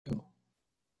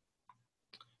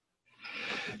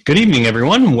Good evening,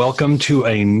 everyone. Welcome to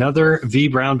another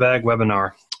vBrownBag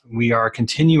webinar. We are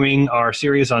continuing our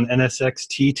series on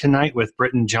NSXT tonight with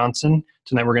Britton Johnson.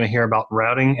 Tonight we're going to hear about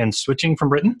routing and switching from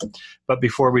Britton. But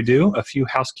before we do, a few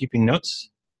housekeeping notes.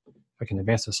 If I can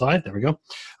advance the slide, there we go.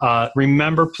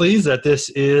 Remember, please, that this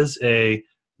is a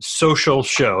social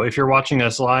show. If you're watching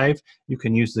us live, you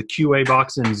can use the QA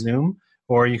box in Zoom,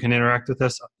 or you can interact with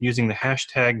us using the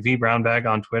hashtag vBrownBag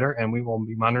on Twitter, and we will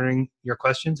be monitoring your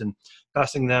questions and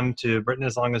passing them to Britton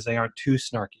as long as they aren't too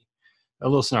snarky. A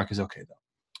little snark is okay,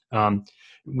 though.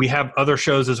 We have other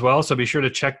shows as well, so be sure to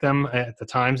check them at the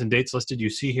times and dates listed you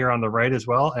see here on the right as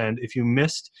well. And if you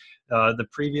missed the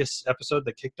previous episode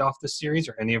that kicked off this series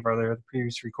or any of our other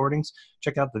previous recordings,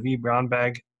 check out the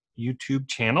vBrownBag YouTube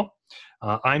channel.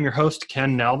 I'm your host,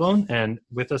 Ken Nalbone, and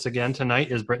with us again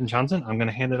tonight is Britton Johnson. I'm going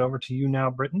to hand it over to you now,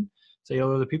 Britton. Say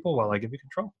hello to the people while I give you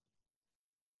control.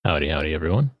 Howdy,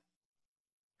 everyone.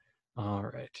 All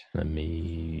right. Let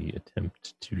me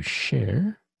attempt to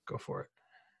share. Go for it.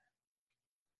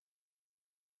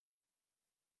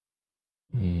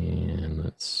 And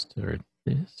let's start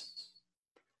this.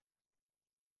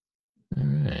 All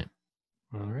right.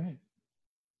 All right.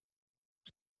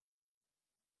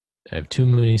 I have too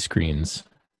many screens.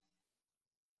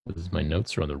 Because my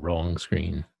notes are on the wrong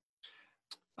screen.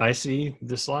 I see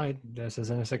the slide that says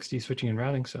NSXT switching and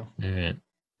routing, so all right.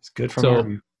 It's good from our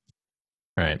view.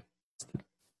 All right.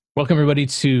 Welcome, everybody,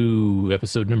 to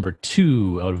episode number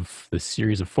 2 out of the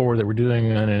series of 4 that we're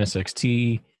doing on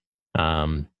NSXT.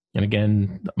 And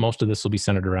again, most of this will be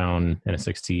centered around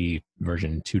NSXT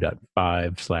version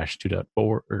 2.5/2.4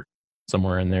 or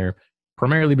somewhere in there,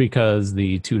 primarily because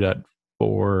the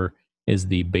 2.4 is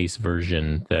the base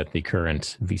version that the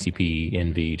current VCP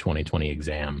NV 2020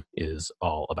 exam is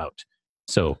all about.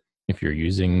 So if you're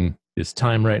using this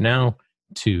time right now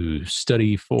to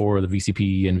study for the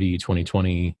VCP NV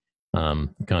 2020,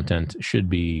 content should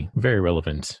be very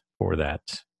relevant for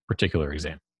that particular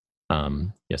exam.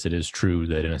 Yes, it is true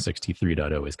that NSXT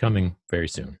 3.0 is coming very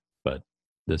soon, but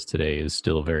this today is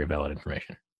still very valid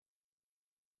information.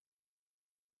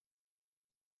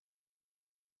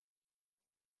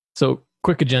 So,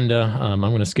 quick agenda. I'm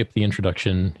going to skip the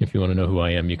introduction. If you want to know who I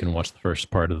am, you can watch the first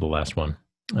part of the last one.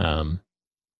 We're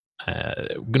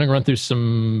going to run through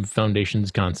some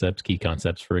foundations concepts, key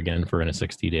concepts for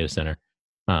NSXT Data Center.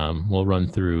 We'll run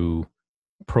through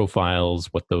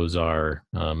profiles, what those are.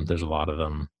 There's a lot of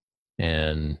them.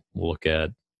 And we'll look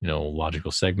at,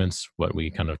 logical segments, what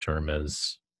we kind of term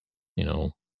as,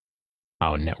 how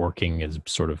networking is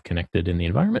sort of connected in the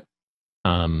environment.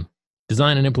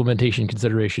 Design and implementation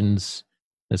considerations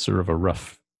is sort of a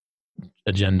rough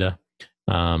agenda.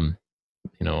 And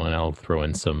I'll throw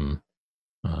in some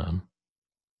kind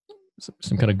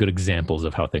of good examples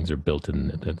of how things are built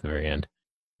at the very end.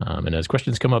 And as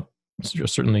questions come up,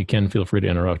 certainly Ken, feel free to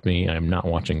interrupt me. I'm not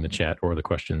watching the chat or the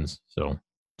questions, so.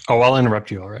 Oh, I'll interrupt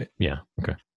you. All right. Yeah.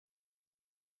 Okay.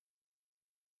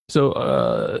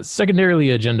 So, secondarily,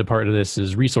 agenda part of this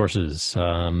is resources.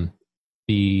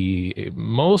 The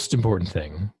most important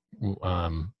thing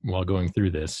while going through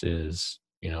this is,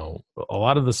 a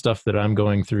lot of the stuff that I'm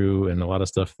going through and a lot of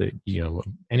stuff that,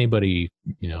 anybody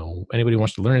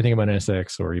wants to learn anything about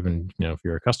NSX, or even, if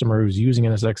you're a customer who's using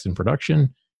NSX in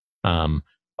production,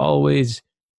 always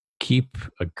keep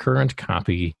a current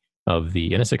copy of the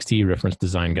NSXT reference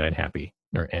design guide happy,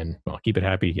 keep it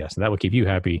happy. Yes, that will keep you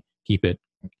happy. Keep it,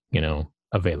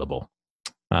 available.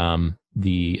 And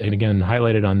again,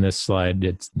 highlighted on this slide,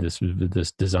 it's this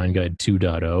design guide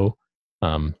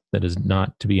 2.0. That is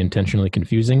not to be intentionally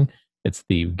confusing. It's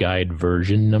the guide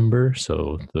version number,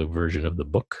 so the version of the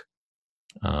book.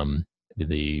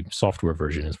 The software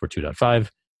version is for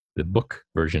 2.5. The book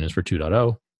version is for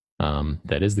 2.0.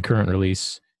 That is the current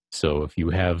release. So if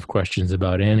you have questions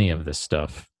about any of this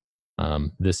stuff,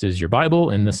 this is your Bible,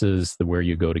 and this is where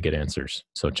you go to get answers.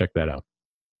 So check that out.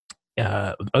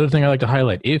 Other thing I like to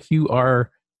highlight, if you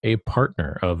are a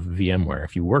partner of VMware,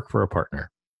 if you work for a partner,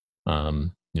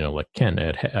 like Ken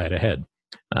at Ahead,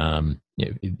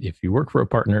 if you work for a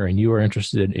partner and you are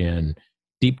interested in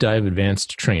deep dive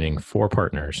advanced training for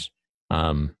partners,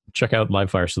 check out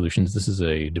Livefire Solutions. This is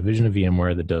a division of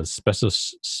VMware that does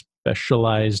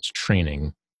specialized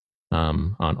training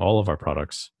on all of our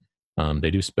products.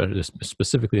 They do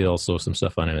specifically also some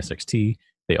stuff on NSXT.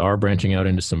 They are branching out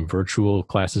into some virtual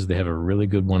classes. They have a really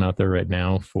good one out there right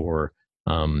now for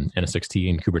NSXT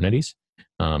and Kubernetes.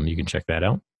 You can check that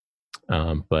out.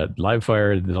 But the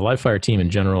Livefire team in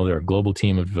general, they're a global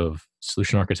team of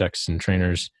solution architects and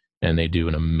trainers, and they do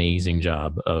an amazing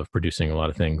job of producing a lot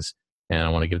of things. And I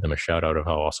want to give them a shout out of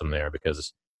how awesome they are,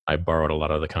 because I borrowed a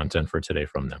lot of the content for today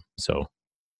from them. So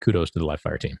kudos to the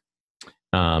Livefire team.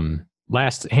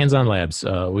 Last, hands-on labs.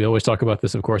 We always talk about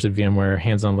this, of course, at VMware.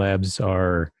 Hands-on labs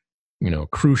are,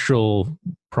 crucial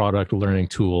product learning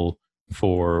tool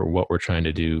for what we're trying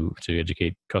to do to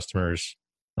educate customers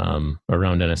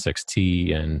around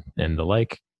NSXT and the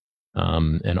like.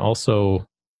 And also,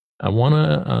 I want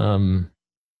to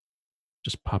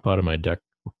just pop out of my deck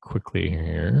quickly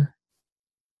here,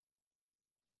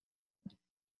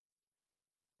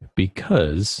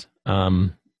 because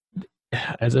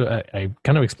as I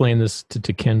kind of explained this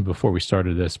to Ken before we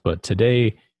started this, but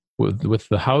today with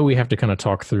the how we have to kind of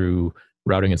talk through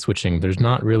routing and switching, there's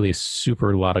not really a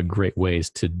super lot of great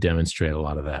ways to demonstrate a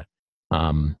lot of that.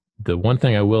 The one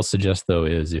thing I will suggest, though,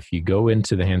 is if you go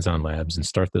into the hands-on labs and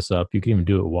start this up, you can even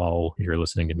do it while you're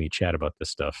listening to me chat about this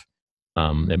stuff.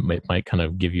 It might kind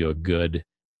of give you a good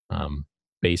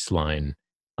baseline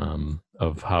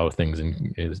of how things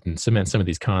and cement some of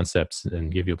these concepts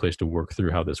and give you a place to work through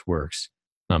how this works.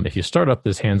 If you start up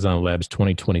this Hands-on Labs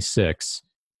 2026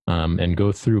 and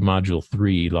go through Module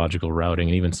 3, logical routing,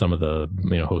 and even some of the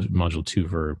Module 2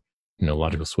 for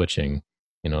logical switching,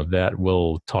 that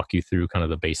will talk you through kind of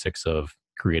the basics of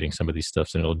creating some of these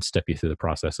stuffs, and it'll step you through the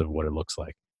process of what it looks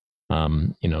like.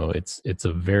 It's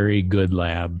a very good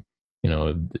lab.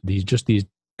 These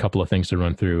couple of things to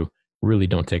run through really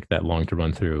don't take that long to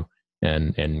run through,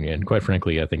 and quite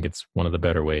frankly, I think it's one of the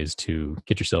better ways to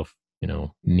get yourself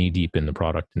knee deep in the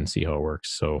product and see how it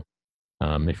works. So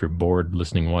if you're bored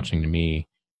listening, watching to me,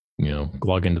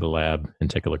 log into the lab and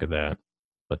take a look at that.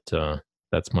 But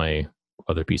that's my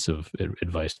other piece of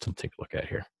advice to take a look at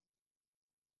here.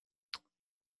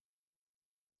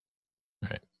 All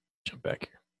right, jump back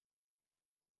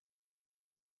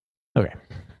here. Okay.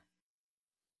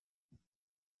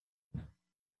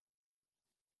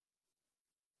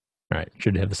 All right,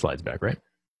 should have the slides back, right?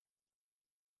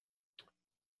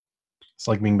 It's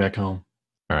like being back home.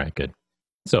 All right, good.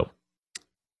 So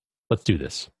let's do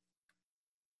this.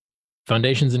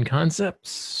 Foundations and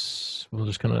concepts. We'll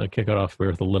just kind of kick it off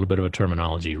with a little bit of a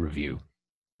terminology review.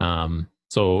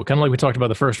 So kind of like we talked about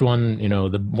the first one,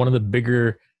 one of the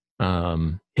bigger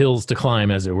hills to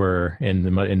climb, as it were, in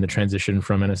the transition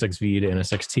from NSXV to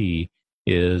NSXT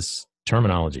is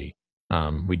terminology.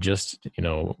 We just,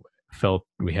 felt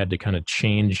we had to kind of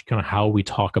change kind of how we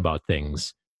talk about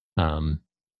things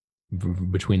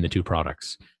between the two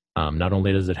products. Not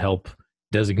only does it help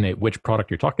designate which product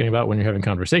you're talking about when you're having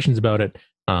conversations about it,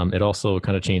 it also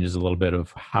kind of changes a little bit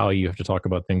of how you have to talk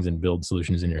about things and build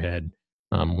solutions in your head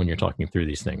when you're talking through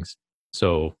these things.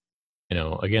 So,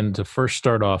 again, to first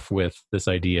start off with this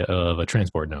idea of a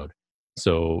transport node.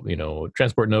 So,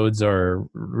 transport nodes are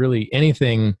really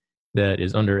anything that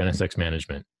is under NSX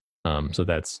management. So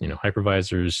that's,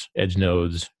 hypervisors, edge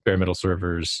nodes, bare metal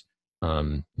servers,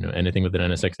 anything with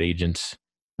an NSX agent.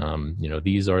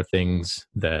 These are things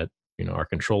that, are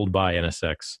controlled by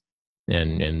NSX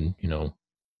and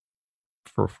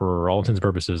for all intents and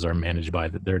purposes are managed by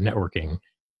their networking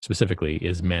specifically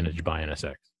is managed by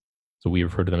NSX. So we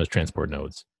refer to them as transport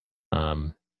nodes.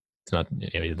 It's not,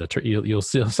 you'll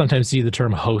sometimes see the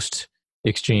term host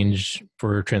exchange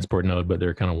for transport node, but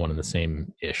they're kind of one and the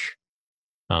same ish.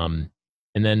 And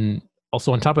then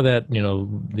also on top of that,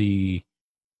 the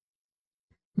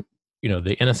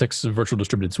NSX virtual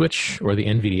distributed switch, or the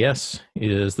NVDS,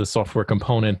 is the software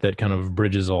component that kind of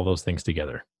bridges all those things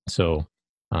together. So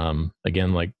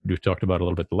again, like we've talked about a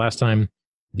little bit the last time,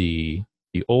 the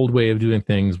old way of doing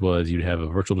things was you'd have a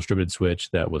virtual distributed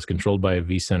switch that was controlled by a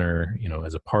vCenter,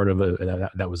 as a part of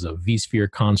that was a vSphere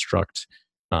construct.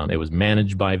 It was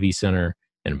managed by vCenter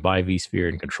and by vSphere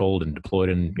and controlled and deployed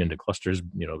into clusters,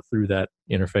 through that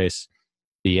interface.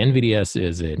 The NVDS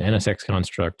is an NSX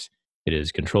construct. It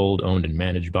is controlled, owned, and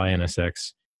managed by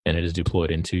NSX, and it is deployed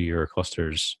into your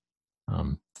clusters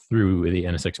through the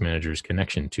NSX manager's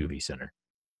connection to vCenter.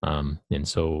 And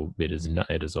so it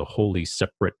is a wholly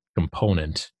separate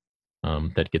component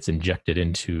that gets injected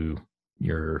into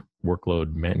your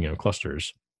workload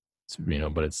clusters,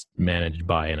 but it's managed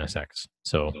by NSX.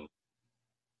 So,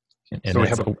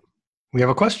 we have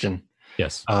a question.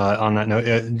 Yes. On that note,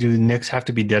 do NICs have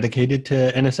to be dedicated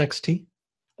to NSXT?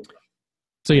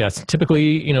 So yes,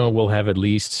 typically, we'll have at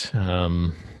least,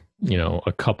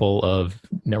 a couple of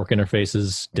network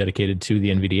interfaces dedicated to the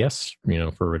NVDS,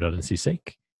 for redundancy's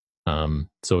sake.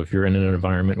 So if you're in an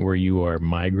environment where you are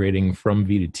migrating from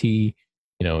V to T,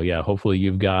 hopefully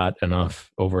you've got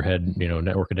enough overhead,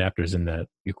 network adapters in that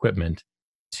equipment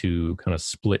to kind of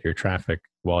split your traffic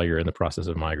while you're in the process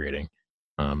of migrating.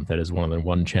 That is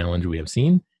one challenge we have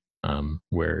seen.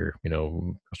 where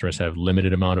customers have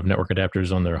limited amount of network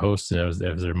adapters on their hosts, and as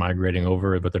they're migrating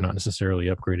over, but they're not necessarily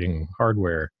upgrading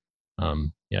hardware.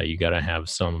 Yeah, you got to have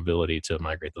some ability to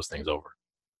migrate those things over.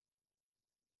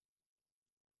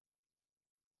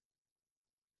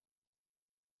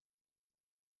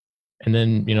 And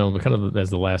then, kind of as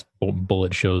the last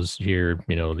bullet shows here,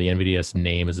 the NVDS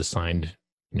name is assigned,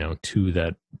 to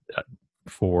that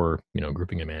for,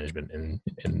 grouping and management.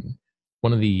 And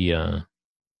one of the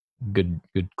good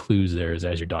clues there is,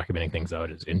 as you're documenting things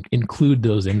out, is include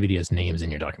those NVDS names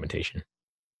in your documentation.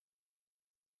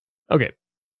 Okay.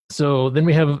 So then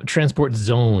we have transport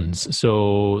zones.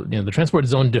 So, the transport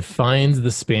zone defines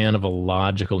the span of a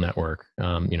logical network.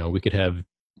 We could have,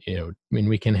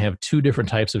 we can have two different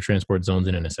types of transport zones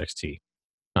in NSXT.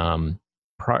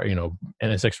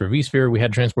 NSX for vSphere, we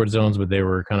had transport zones, but they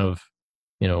were kind of,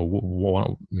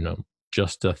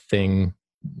 just a thing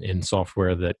in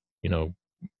software that,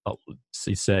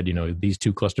 he said, these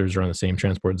two clusters are on the same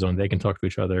transport zone. They can talk to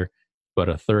each other, but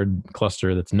a third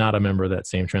cluster that's not a member of that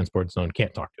same transport zone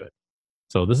can't talk to it.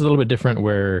 So this is a little bit different,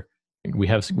 where we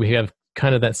have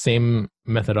kind of that same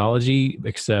methodology,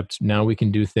 except now we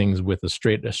can do things with a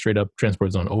straight up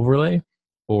transport zone overlay,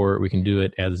 or we can do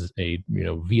it as a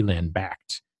VLAN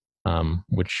backed,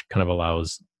 which kind of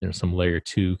allows some layer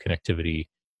 2 connectivity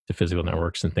to physical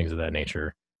networks and things of that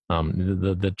nature.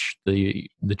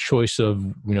 The choice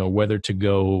of whether to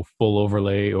go full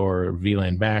overlay or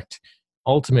VLAN backed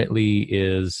ultimately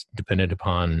is dependent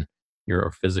upon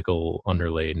your physical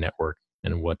underlay network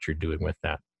and what you're doing with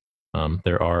that.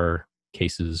 There are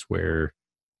cases where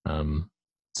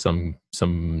some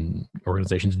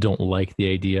organizations don't like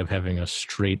the idea of having a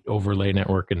straight overlay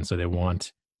network, and so they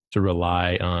want to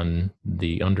rely on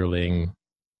the underlying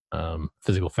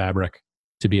physical fabric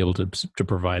to be able to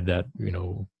provide that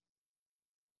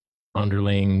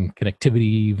underlying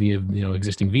connectivity via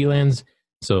existing VLANs.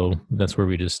 So that's where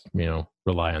we just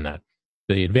rely on that.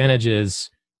 The advantage is,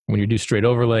 when you do straight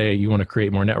overlay, you want to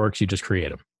create more networks, you just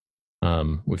create them.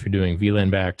 If you're doing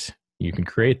VLAN backed, you can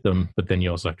create them, but then you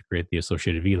also have to create the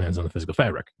associated VLANs on the physical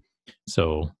fabric.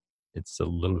 So it's a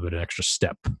little bit of an extra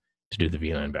step to do the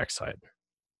VLAN back side.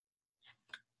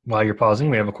 While you're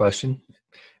pausing, we have a question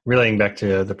relating back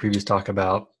to the previous talk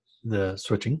about the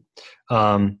switching.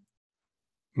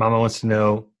 Mama wants to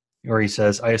know, or he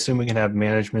says, I assume we can have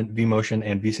management, vMotion,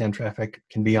 and vSAN traffic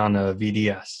can be on a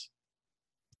VDS.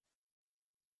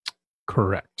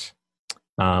 Correct.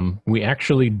 We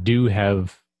actually do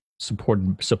have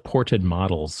supported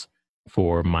models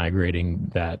for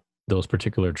migrating those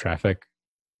particular traffic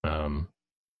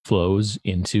flows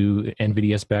into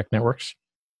NVDS backed networks.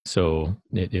 So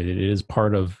it is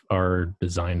part of our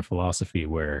design philosophy,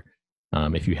 where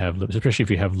especially if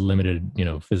you have limited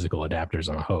physical adapters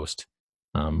on a host,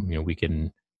 we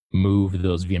can move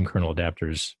those VM kernel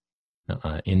adapters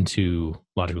into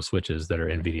logical switches that are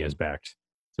NVDS backed.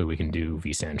 So we can do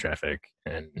vSAN traffic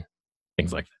and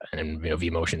things like that, and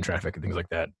vMotion traffic and things like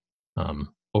that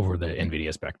over the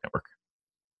NVDS backed network.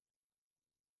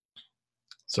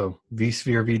 So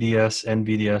vSphere VDS,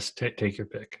 NVDS, take your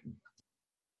pick.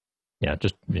 Yeah,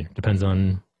 just depends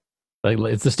on.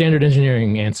 It's the standard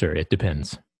engineering answer. It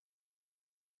depends.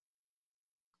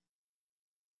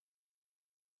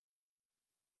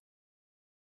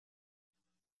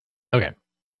 Okay.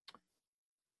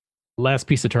 Last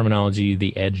piece of terminology,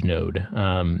 the edge node.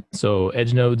 So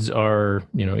edge nodes are,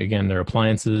 again, they're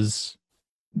appliances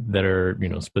that are,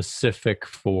 specific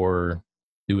for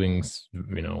doing,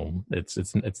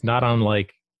 it's not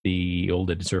unlike the old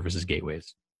edge services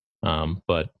gateways,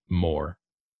 but more.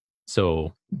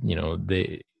 So,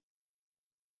 they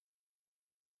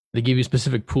give you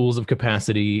specific pools of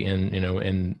capacity,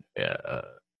 and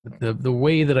the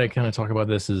way that I kind of talk about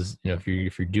this is, if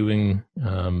you're doing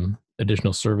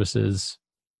additional services,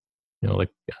 like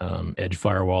edge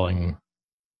firewalling,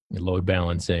 load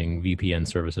balancing, VPN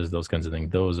services, those kinds of things,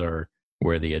 those are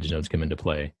where the edge nodes come into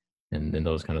play, and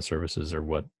those kind of services are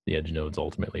what the edge nodes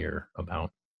ultimately are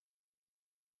about.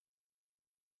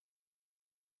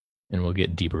 And we'll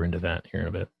get deeper into that here in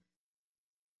a bit.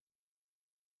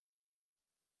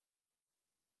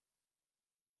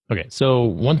 Okay, so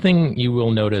one thing you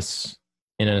will notice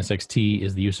in NSXT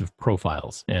is the use of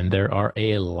profiles, and there are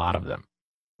a lot of them.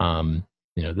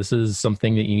 This is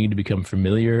something that you need to become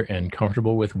familiar and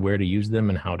comfortable with, where to use them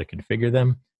and how to configure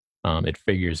them. It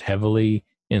figures heavily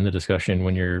in the discussion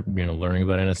when you're learning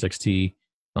about NSXT.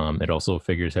 It also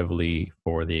figures heavily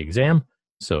for the exam.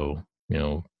 So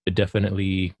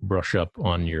definitely brush up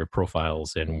on your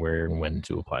profiles and where and when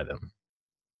to apply them.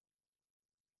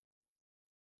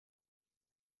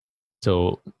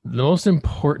 So the most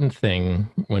important thing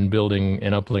when building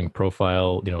an uplink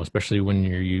profile, especially when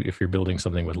if you're building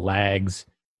something with lags,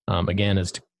 again,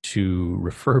 is to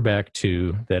refer back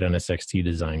to that NSXT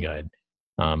design guide,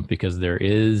 because there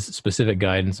is specific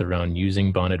guidance around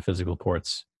using bonded physical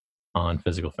ports on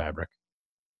physical fabric.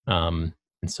 And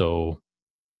so,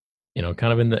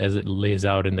 kind of as it lays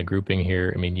out in the grouping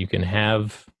here, I mean, you can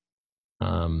have,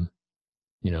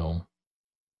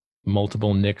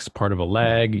 multiple NICs part of a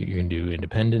lag. You can do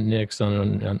independent NICs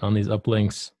on these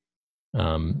uplinks. A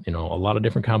lot of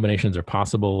different combinations are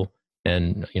possible,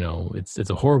 and it's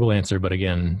a horrible answer, but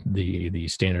again, the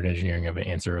standard engineering of an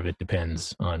answer of it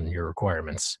depends on your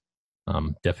requirements.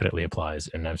 Definitely applies,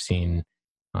 and I've seen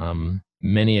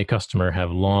many a customer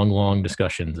have long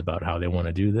discussions about how they want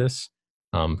to do this,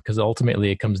 because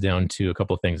ultimately it comes down to a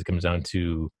couple of things. It comes down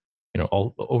to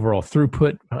overall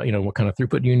throughput, what kind of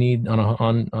throughput you need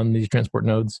on these transport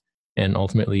nodes, and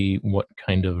ultimately what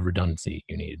kind of redundancy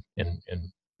you need. And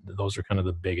those are kind of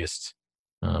the biggest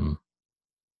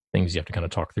things you have to kind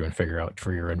of talk through and figure out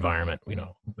for your environment,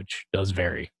 which does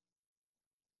vary.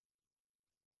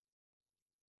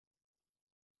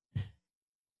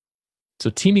 So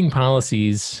teaming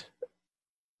policies,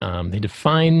 they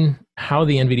define how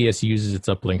the NVDS uses its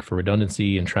uplink for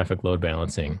redundancy and traffic load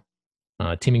balancing.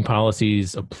 Teaming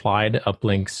policies apply to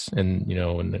uplinks, and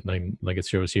like it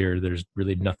shows here, there's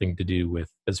really nothing to do with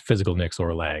as physical NICs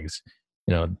or lags.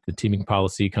 The teaming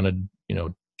policy kind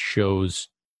of shows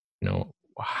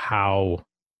how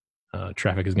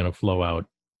traffic is going to flow out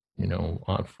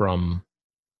from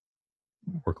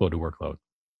workload to workload.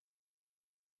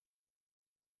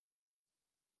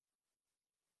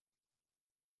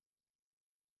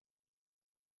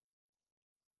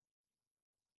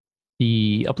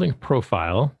 The uplink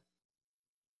profile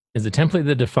is a template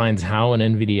that defines how an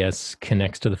NVDS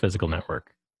connects to the physical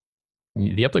network.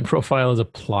 The uplink profile is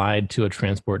applied to a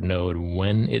transport node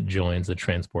when it joins the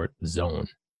transport zone.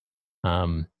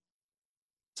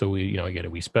 So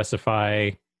we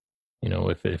specify,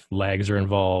 if lags are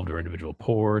involved or individual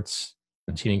ports,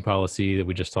 the teaming policy that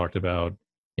we just talked about,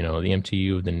 the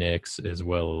MTU of the NICs, as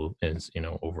well as,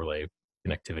 overlay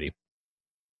connectivity.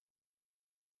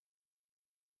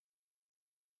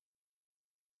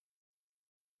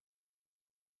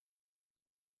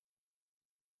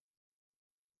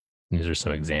 These are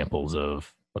some examples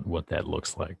of what that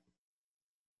looks like.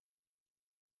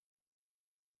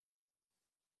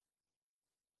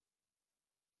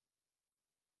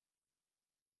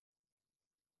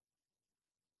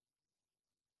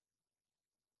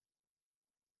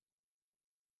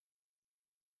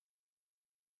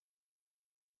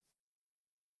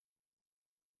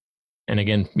 And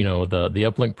again, the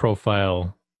uplink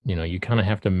profile, you kind of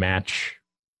have to match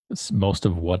most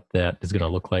of what that is going to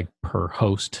look like per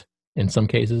host in some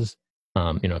cases.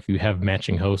 If you have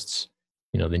matching hosts,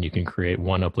 then you can create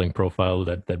one uplink profile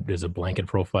that is a blanket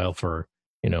profile for,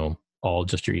 all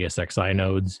just your ESXi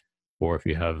nodes. Or if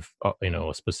you have,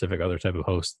 a specific other type of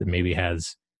host that maybe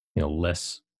has,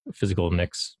 less physical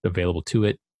NICs available to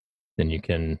it, then you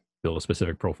can build a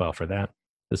specific profile for that.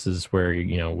 This is where,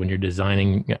 when you're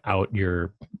designing out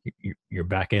your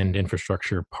backend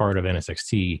infrastructure part of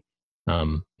NSXT,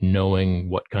 knowing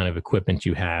what kind of equipment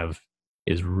you have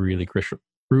is really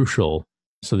crucial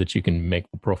so that you can make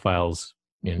the profiles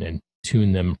and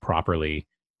tune them properly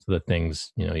so that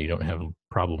things, you don't have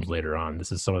problems later on.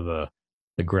 This is some of the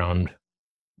ground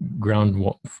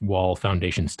wall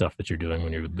foundation stuff that you're doing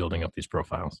when you're building up these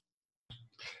profiles.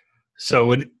 So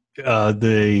would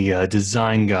the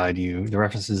design guide, the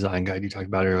reference design guide you talked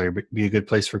about earlier, be a good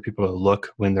place for people to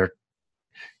look when they're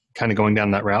kind of going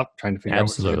down that route, trying to figure out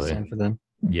what's the design for them?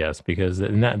 Yes, because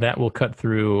that will cut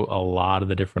through a lot of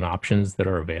the different options that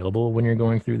are available when you're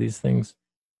going through these things.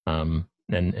 And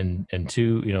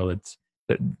two,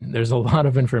 there's a lot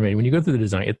of information when you go through the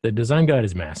design. The design guide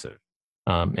is massive,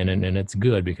 and it's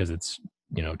good because it's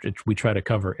we try to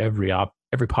cover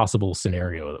every possible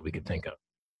scenario that we could think of.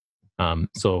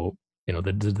 So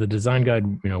the design guide,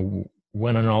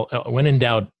 when in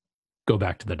doubt, go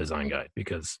back to the design guide,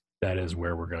 because that is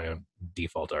where we're going to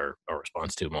default our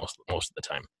response to most of the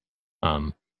time.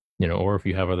 Or if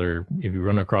you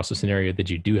run across a scenario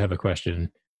that you do have a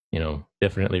question,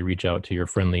 definitely reach out to your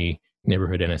friendly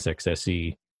neighborhood NSX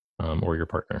SE or your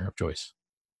partner of choice.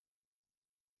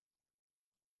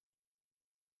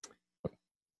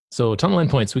 So tunnel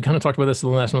endpoints, we kind of talked about this in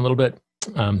the last one a little bit.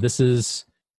 This is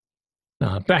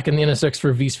back in the NSX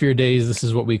for vSphere days. This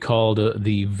is what we called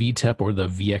the VTEP, or the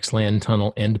VXLAN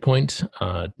tunnel endpoint.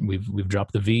 We've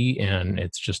dropped the V, and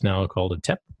it's just now called a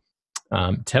TEP.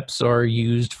 TEPs are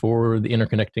used for the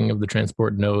interconnecting of the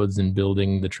transport nodes and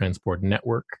building the transport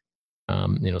network.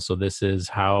 So this is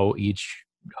how each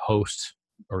host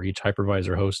or each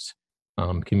hypervisor host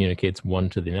communicates one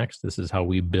to the next. This is how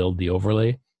we build the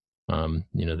overlay.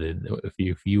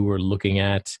 If you were looking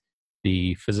at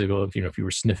the physical, if you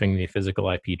were sniffing the physical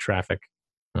IP traffic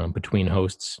between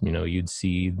hosts, you'd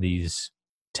see these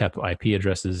TEP IP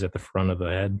addresses at the front of the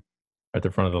head, at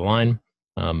the front of the line.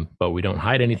 But we don't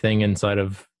hide anything inside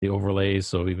of the overlays.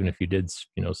 So even if you did,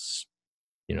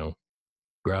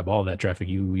 grab all that traffic,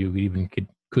 you even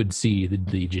could see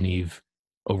the Geneve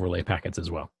overlay packets as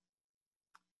well.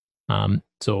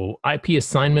 So IP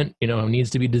assignment, needs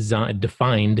to be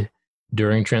defined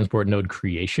during transport node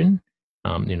creation.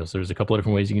 So there's a couple of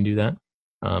different ways you can do that.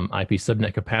 IP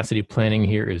subnet capacity planning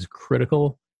here is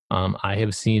critical. I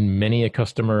have seen many a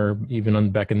customer, even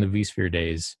back in the vSphere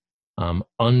days,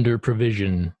 under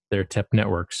provision their TEP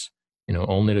networks,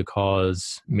 only to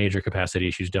cause major capacity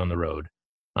issues down the road.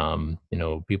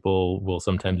 People will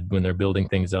sometimes, when they're building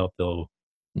things out, they'll,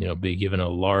 be given a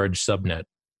large subnet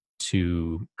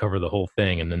to cover the whole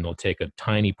thing, and then they'll take a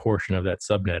tiny portion of that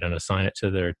subnet and assign it to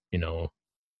their,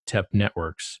 TEP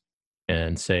networks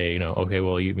and say, okay,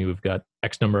 well, we've got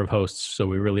X number of hosts, so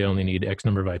we really only need X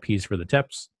number of IPs for the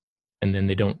TEPs. And then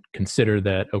they don't consider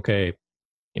that, okay,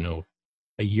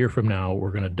 a year from now,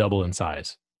 we're going to double in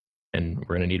size and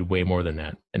we're going to need way more than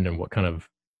that. And then what kind of,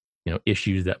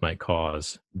 issues that might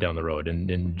cause down the road.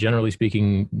 And generally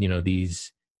speaking,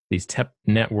 these TEP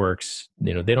networks,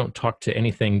 they don't talk to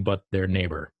anything but their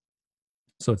neighbor.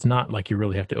 So it's not like you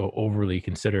really have to overly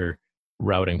consider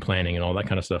routing planning and all that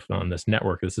kind of stuff on this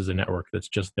network. This is a network that's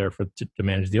just there to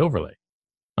manage the overlay.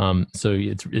 So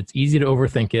it's easy to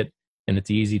overthink it, and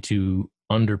it's easy to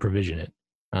under provision it.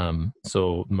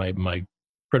 So my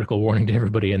critical warning to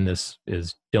everybody in this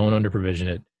is don't under provision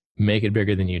it. Make it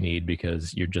bigger than you need,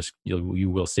 because you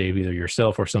will save either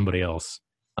yourself or somebody else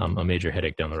a major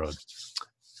headache down the road.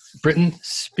 Britton,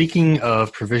 speaking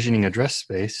of provisioning address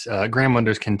space, Graham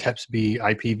wonders, can TEPs be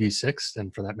IPv6?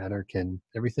 And for that matter, can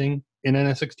everything in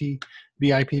NSXT be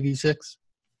IPv6?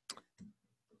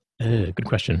 Good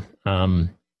question.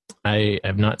 I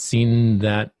have not seen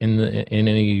that in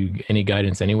any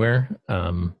guidance anywhere.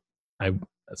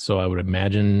 So I would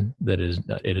imagine that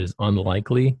it is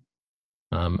unlikely.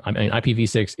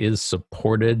 IPv6 is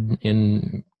supported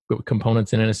in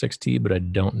components in NSXT, but I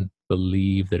don't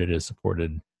believe that it is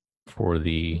supported for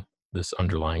this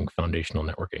underlying foundational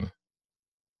networking.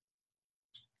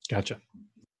 Gotcha.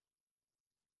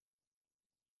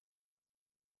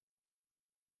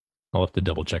 I'll have to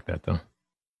double check that though.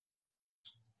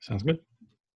 Sounds good.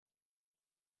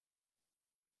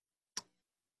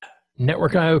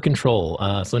 Network I/O control.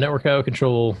 So network I/O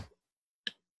control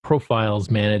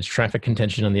profiles manage traffic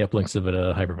contention on the uplinks of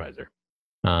a hypervisor.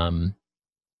 And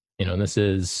this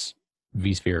is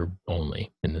vSphere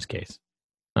only in this case.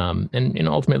 And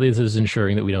ultimately, this is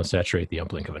ensuring that we don't saturate the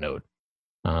uplink of a node.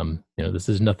 This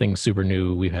is nothing super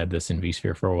new. We've had this in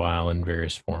vSphere for a while in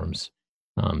various forms.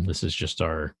 This is just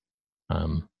our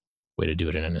way to do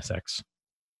it in NSX.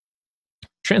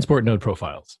 Transport node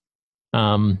profiles.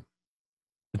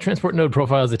 The transport node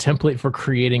profile is a template for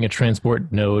creating a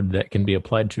transport node that can be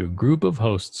applied to a group of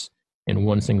hosts in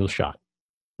one single shot.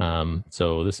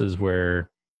 So this is where,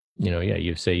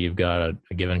 you say you've got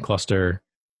a given cluster,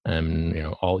 and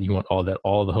all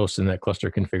the hosts in that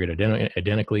cluster configured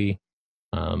identically.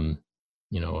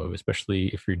 Especially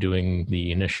if you're doing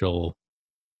the initial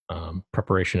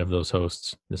preparation of those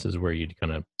hosts, this is where you'd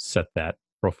kind of set that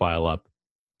profile up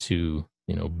to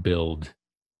build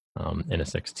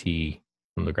NSXT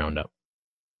from the ground up.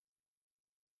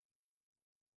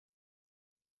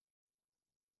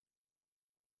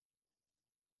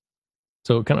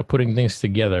 So kind of putting things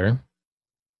together,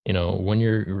 when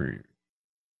you're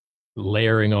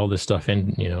layering all this stuff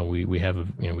in,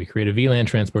 we create a VLAN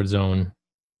transport zone,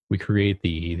 we create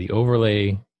the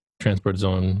overlay transport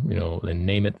zone, and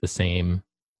name it the same,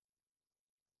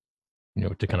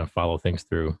 to kind of follow things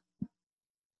through.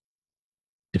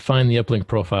 Define the uplink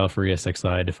profile for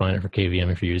ESXi, define it for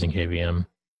KVM if you're using KVM.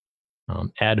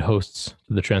 Add hosts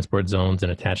to the transport zones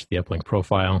and attach the uplink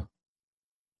profile.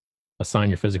 Assign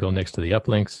your physical NICs to the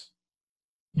uplinks.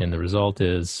 And the result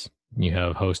is you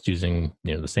have hosts using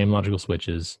the same logical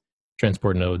switches.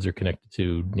 Transport nodes are connected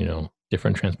to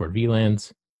different transport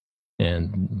VLANs,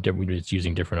 and it's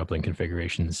using different uplink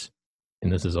configurations. And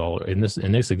this is all in this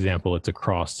example, it's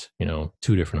across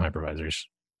two different hypervisors,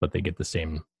 but they get the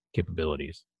same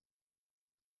capabilities.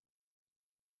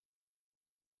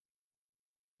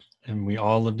 And we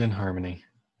all lived in harmony.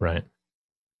 Right.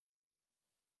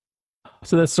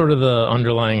 So that's sort of the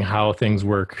underlying how things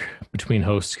work between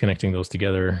hosts, connecting those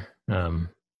together.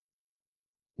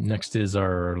 Next is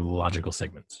our logical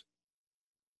segments.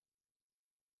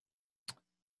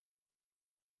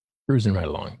 Cruising right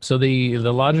along. So the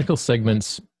logical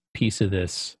segments piece of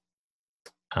this,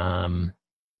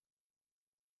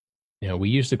 we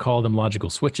used to call them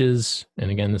logical switches, and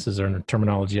again, this is our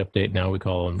terminology update. Now we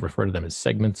refer to them as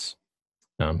segments,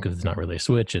 because it's not really a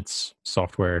switch; it's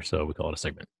software, so we call it a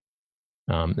segment.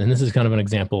 And this is kind of an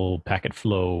example packet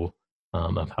flow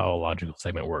of how a logical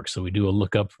segment works. So we do a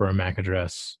lookup for a MAC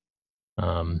address.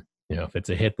 If it's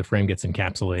a hit, the frame gets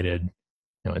encapsulated.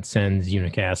 It sends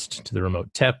unicast to the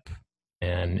remote TEP,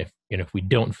 and if we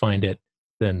don't find it,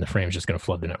 then the frame is just going to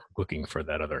flood the network looking for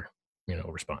that other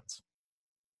response.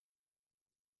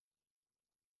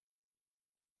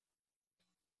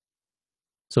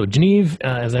 So Geneve,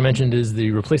 as I mentioned, is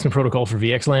the replacement protocol for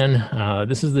VXLAN.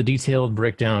 This is the detailed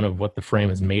breakdown of what the frame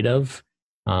is made of.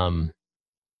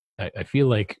 I feel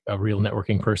like a real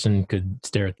networking person could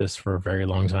stare at this for a very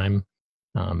long time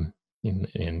and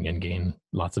gain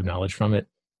lots of knowledge from it.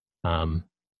 I'm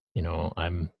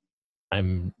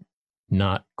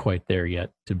not quite there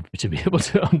yet to be able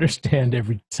to understand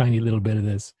every tiny little bit of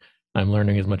this. I'm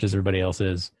learning as much as everybody else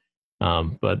is.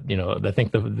 But I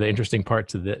think the interesting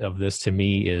part of this to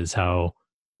me is how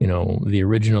the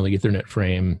original Ethernet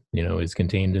frame is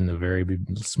contained in the very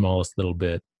smallest little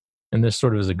bit, and this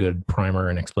sort of is a good primer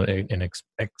and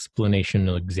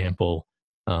explanational example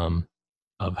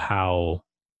of how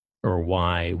or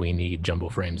why we need jumbo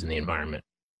frames in the environment.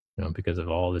 Because of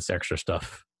all this extra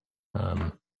stuff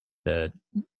that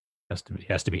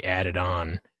has to be added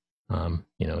on,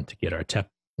 to get our TEP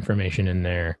information in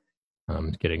there.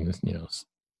 Getting this,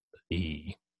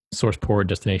 the source port,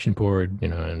 destination port,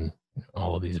 and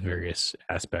all of these various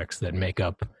aspects that make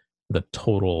up the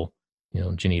total,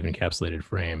 Geneve encapsulated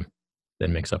frame that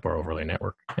makes up our overlay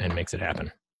network and makes it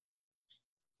happen.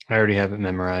 I already have it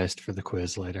memorized for the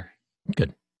quiz later.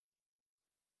 Good.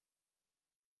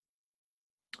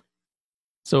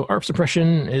 So ARP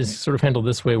suppression is sort of handled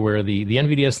this way, where the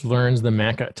NVDS learns the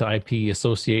MAC to IP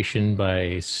association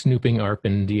by snooping ARP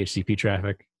and DHCP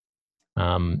traffic.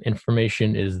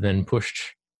 Information is then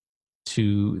pushed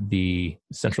to the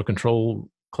central control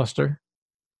cluster.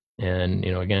 And,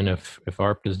 again, if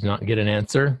ARP does not get an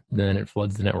answer, then it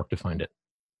floods the network to find it.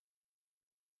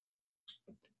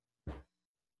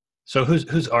 So who's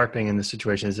ARPing in this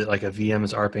situation? Is it like a VM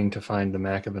is ARPing to find the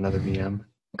MAC of another VM?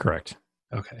 Correct.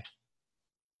 Okay.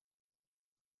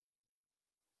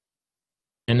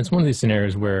 And it's one of these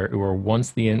scenarios where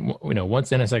once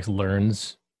NSX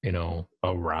learns, a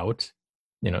route,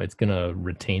 it's going to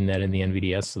retain that in the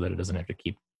NVDS so that it doesn't have to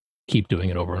keep doing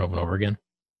it over and over and over again.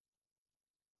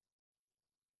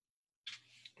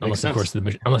 Unless of course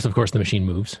the machine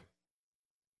moves.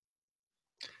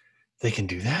 They can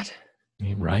do that?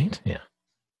 Right? Yeah.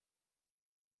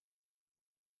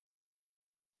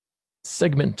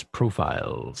 Segment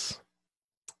profiles.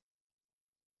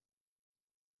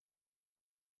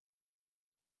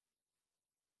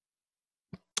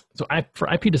 So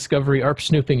for IP discovery, ARP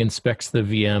snooping inspects the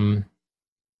VM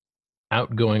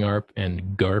outgoing ARP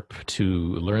and GARP to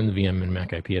learn the VM and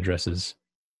MAC IP addresses.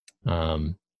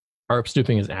 ARP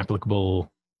snooping is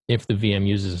applicable if the VM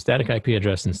uses a static IP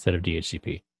address instead of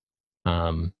DHCP.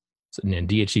 And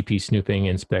DHCP snooping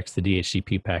inspects the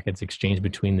DHCP packets exchanged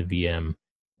between the VM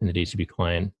and the DHCP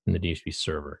client and the DHCP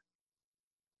server.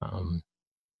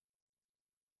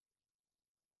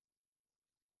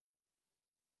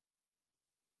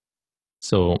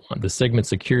 So the segment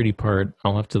security part,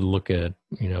 I'll have to look at,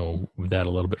 that a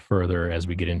little bit further as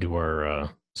we get into our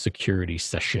security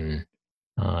session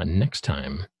next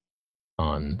time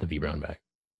on the vBrown Bag.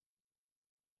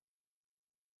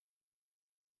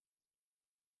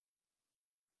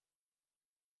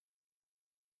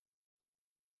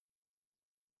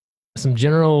 Some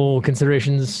general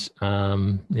considerations.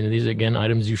 These are, again,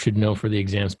 items you should know for the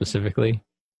exam specifically.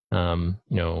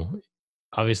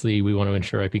 Obviously, we want to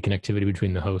ensure IP connectivity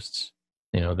between the hosts.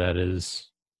 That is,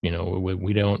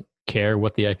 we don't care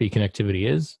what the IP connectivity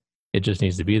is. It just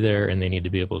needs to be there, and they need to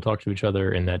be able to talk to each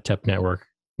other, and that TEP network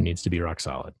needs to be rock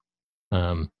solid.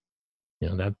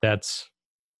 That's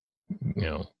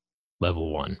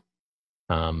level one.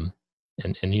 And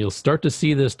you'll start to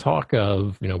see this talk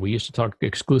of, we used to talk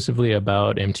exclusively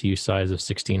about MTU size of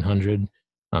 1600,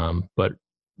 but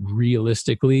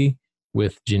realistically,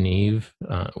 with Geneve,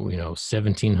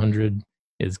 1700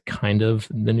 is kind of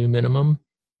the new minimum.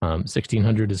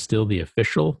 1600 is still the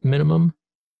official minimum.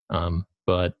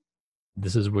 But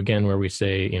this is, again, where we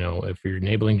say, if you're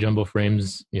enabling jumbo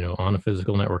frames, on a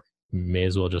physical network, may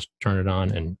as well just turn it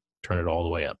on and turn it all the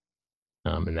way up.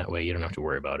 And that way you don't have to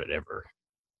worry about it ever.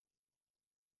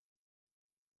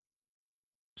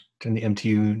 Turn the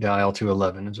MTU dial to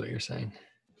 11 is what you're saying.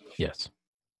 Yes.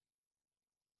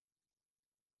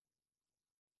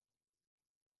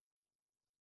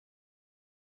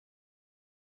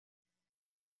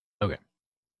 Okay.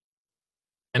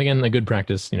 And again, a good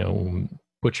practice,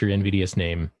 put your NVDS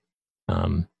name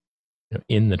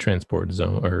in the transport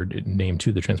zone, or name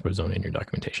to the transport zone in your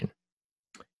documentation.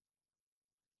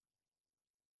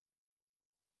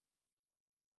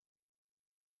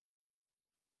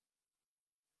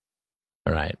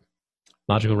 All right.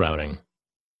 Logical routing.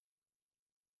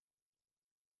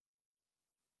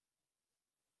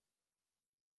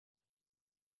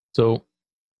 So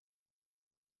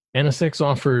NSX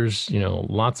offers,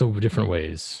 lots of different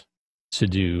ways to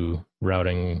do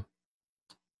routing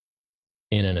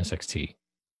in NSXT.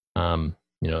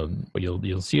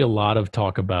 You'll see a lot of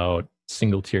talk about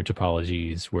single tier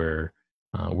topologies where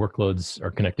workloads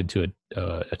are connected to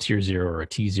a tier 0 or a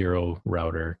T0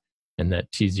 router, and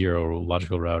that T0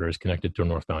 logical router is connected to a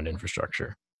northbound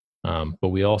infrastructure. But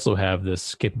we also have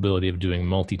this capability of doing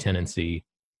multi-tenancy,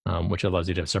 which allows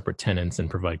you to have separate tenants and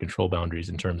provide control boundaries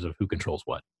in terms of who controls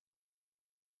what.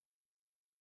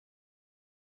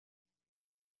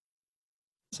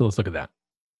 So let's look at that.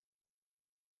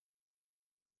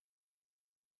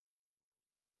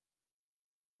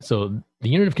 So the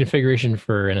unit of configuration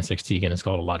for NSXT, again, is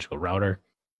called a logical router.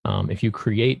 If you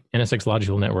create NSX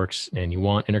logical networks and you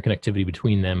want interconnectivity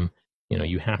between them,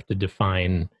 you have to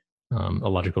define a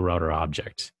logical router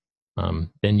object.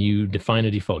 Then you define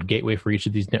a default gateway for each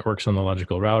of these networks on the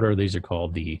logical router. These are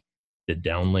called the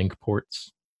downlink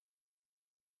ports.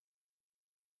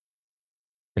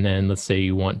 And then let's say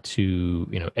you want to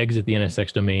exit the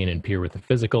NSX domain and peer with the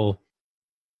physical.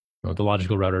 The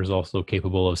logical router is also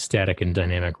capable of static and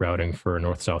dynamic routing for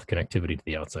north-south connectivity to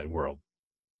the outside world.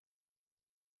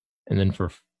 And then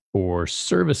for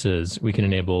services, we can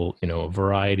enable a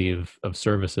variety of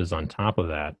services on top of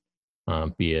that,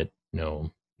 be it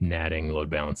NATing, load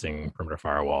balancing, perimeter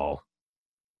firewall,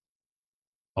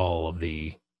 all of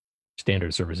the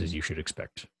standard services you should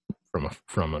expect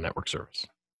from a network service.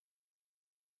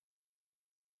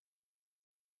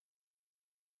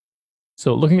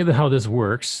 So looking at how this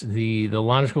works, the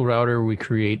logical router we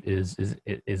create is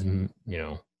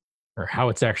or how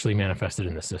it's actually manifested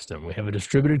in the system. We have a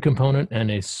distributed component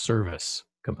and a service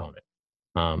component.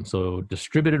 So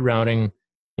distributed routing,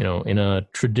 in a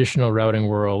traditional routing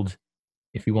world,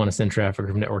 if you want to send traffic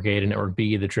from network A to network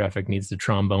B, the traffic needs to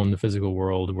trombone the physical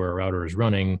world where a router is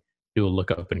running, do a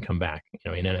lookup and come back.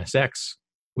 In NSX,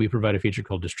 we provide a feature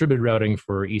called distributed routing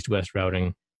for east-west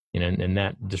routing. And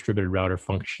that distributed router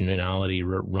functionality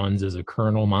runs as a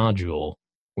kernel module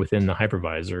within the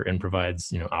hypervisor and provides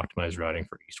optimized routing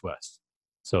for east-west.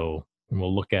 So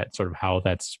we'll look at sort of how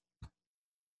that's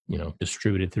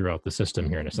distributed throughout the system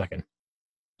here in a second.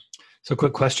 So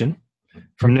quick question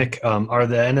from Nick. Are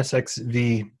the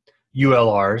NSXV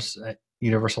ULRs,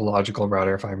 Universal Logical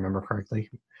Router, if I remember correctly,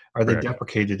 are they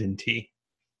deprecated in T?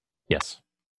 Yes.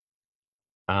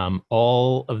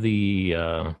 All of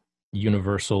the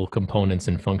universal components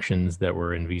and functions that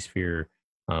were in vSphere,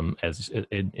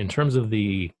 in terms of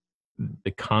the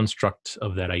construct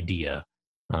of that idea,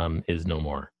 is no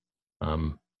more.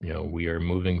 We are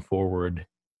moving forward.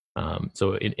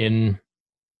 So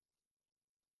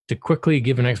to quickly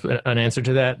give an answer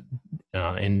to that,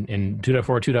 in 2.4,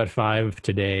 2.5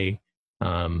 today,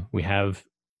 we have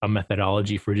a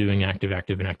methodology for doing active,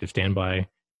 and active standby,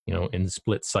 in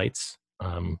split sites.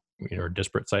 Or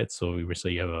disparate sites. So we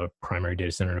say you have a primary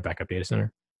data center and a backup data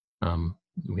center.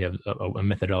 We have a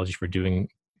methodology for doing,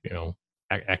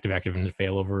 active, and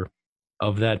failover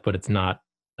of that, but it's not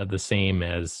the same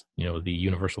as, the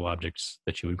universal objects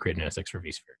that you would create in NSX for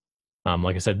vSphere.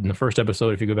 Like I said in the first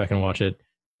episode, if you go back and watch it,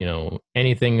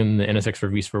 anything in the NSX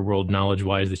for vSphere world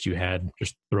knowledge-wise that you had,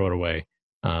 just throw it away,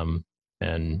 and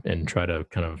try to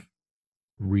kind of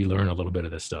relearn a little bit of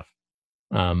this stuff.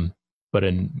 But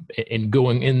in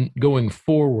going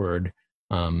forward,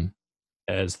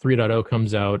 as 3.0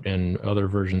 comes out and other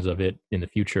versions of it in the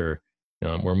future,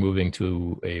 we're moving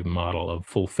to a model of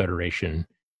full federation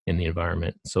in the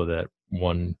environment, so that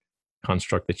one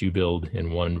construct that you build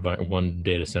in one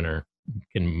data center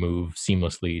can move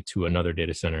seamlessly to another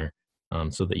data center,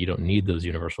 so that you don't need those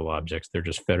universal objects. They're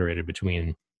just federated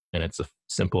between, and it's a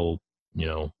simple,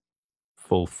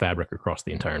 full fabric across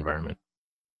the entire environment.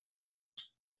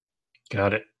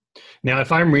 Got it. Now,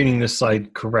 if I'm reading this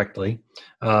slide correctly,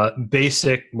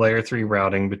 basic layer 3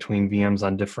 routing between VMs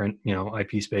on different,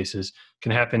 IP spaces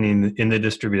can happen in the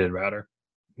distributed router.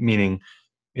 meaning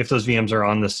if those VMs are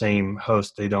on the same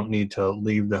host, they don't need to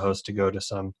leave the host to go to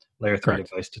some layer 3 Correct.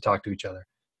 device to talk to each other,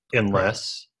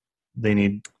 unless they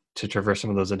need to traverse some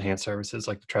of those enhanced services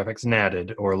like the traffic's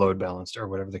natted or load balanced or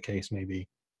whatever the case may be.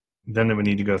 Then they would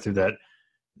need to go through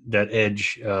that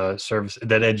edge service,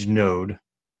 that edge node,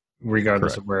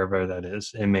 regardless of wherever that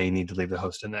is. It may need to leave the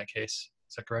host in that case.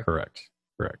 Is that correct? Correct.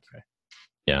 Okay.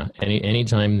 Yeah. Any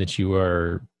time that you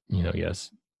are,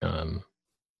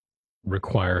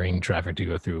 requiring traffic to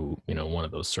go through, one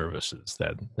of those services,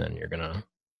 that then you're gonna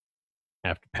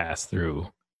have to pass through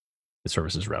the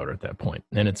services router at that point.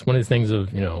 And it's one of the things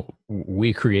of,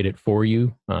 we create it for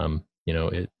you.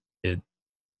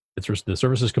 It's the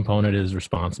services component is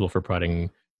responsible for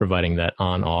providing that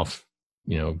on-off,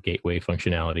 gateway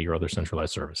functionality or other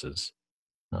centralized services.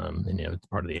 And it's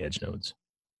part of the edge nodes.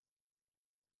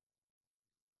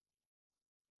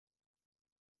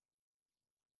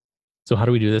 So how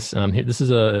do we do this? This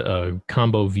is a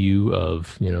combo view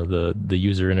of the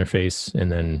user interface,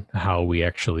 and then how we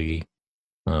actually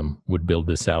would build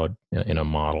this out in a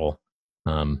model.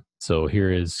 So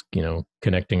here is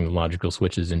connecting the logical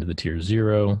switches into the tier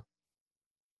 0.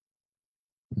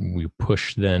 We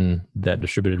push then that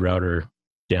distributed router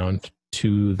down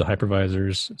to the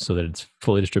hypervisors so that it's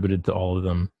fully distributed to all of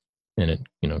them, and it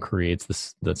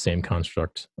creates that same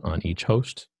construct on each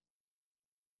host.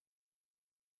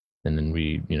 And then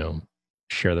we,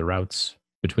 share the routes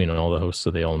between all the hosts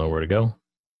so they all know where to go.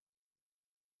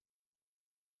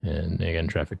 And again,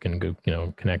 traffic can go,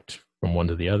 connect from one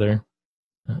to the other.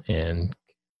 And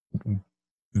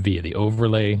via the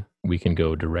overlay, we can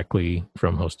go directly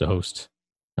from host to host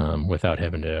without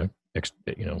having to,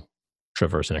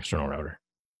 traverse an external router.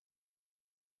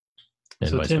 And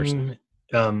so vice Tim,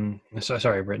 versa.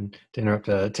 Sorry, Britton, to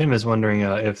interrupt. Tim is wondering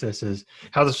if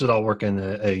how this would all work in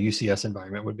a UCS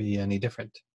environment would be any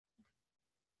different.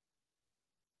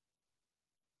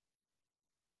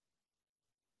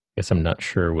 I guess I'm not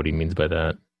sure what he means by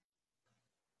that.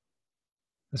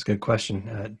 That's a good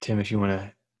question. Tim, if you want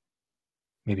to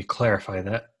maybe clarify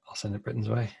that, I'll send it Britton's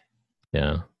way.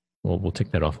 Yeah, we'll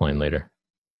take that offline later.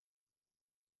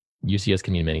 UCS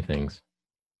can mean many things.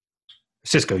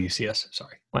 Cisco UCS,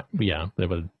 sorry. What? Yeah,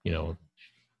 but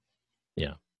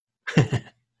yeah.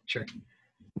 Sure.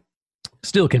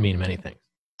 Still can mean many things.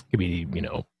 It could be,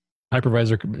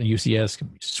 hypervisor UCS,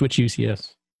 could be switch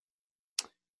UCS.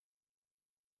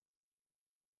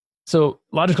 So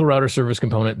logical router service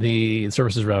component, the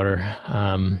services router.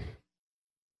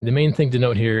 The main thing to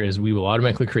note here is we will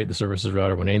automatically create the services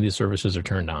router when any of these services are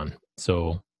turned on.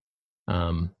 So,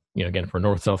 again, for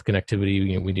north-south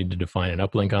connectivity, we need to define an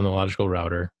uplink on the logical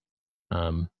router,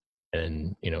 and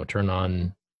turn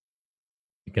on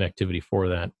the connectivity for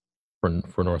that.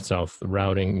 For north-south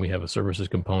routing, we have a services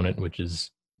component which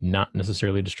is not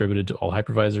necessarily distributed to all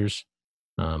hypervisors.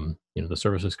 The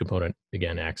services component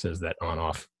again acts as that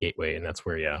on-off gateway, and that's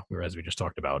where, as we just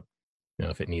talked about,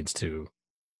 if it needs to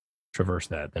traverse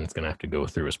that, then it's going to have to go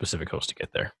through a specific host to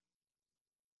get there.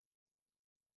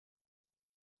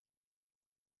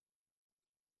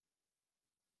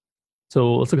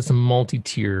 So let's look at some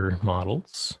multi-tier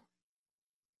models.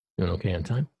 Doing okay on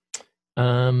time.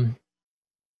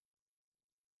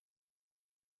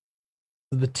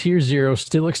 The tier 0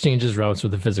 still exchanges routes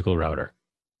with the physical router.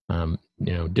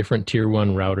 Different tier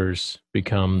 1 routers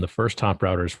become the first top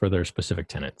routers for their specific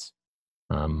tenants.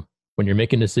 When you're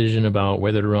making a decision about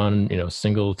whether to run,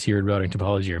 single tiered routing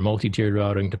topology or multi-tiered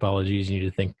routing topologies, you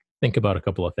need to think about a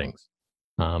couple of things.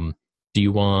 Do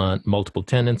you want multiple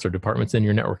tenants or departments in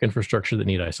your network infrastructure that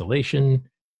need isolation?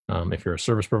 If you're a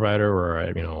service provider or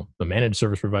a managed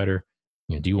service provider,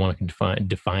 do you want to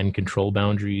define control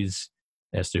boundaries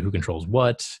as to who controls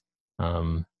what?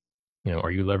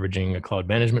 Are you leveraging a cloud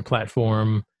management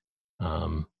platform?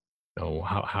 What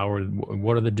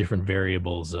are the different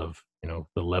variables of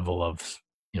the level of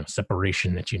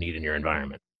separation that you need in your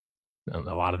environment? A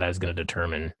lot of that is going to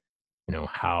determine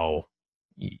how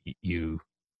you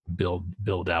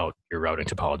build out your routing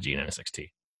topology in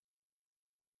NSXT.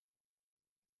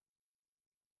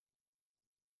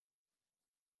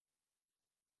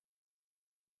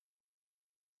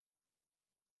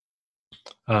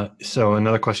 So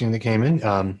another question that came in,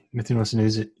 Mithun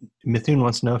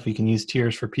wants to know if you can use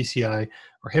tiers for PCI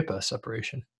or HIPAA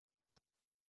separation.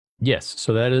 Yes,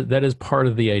 so that is part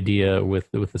of the idea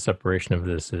with the separation of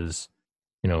this is,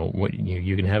 what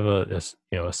you can have a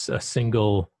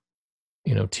single,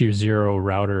 tier 0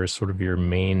 router is sort of your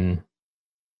main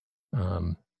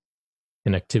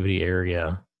connectivity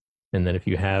area, and then if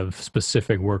you have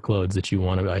specific workloads that you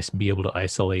want to be able to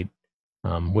isolate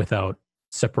without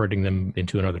separating them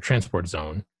into another transport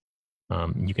zone,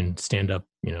 You can stand up,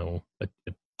 a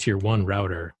tier 1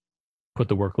 router, put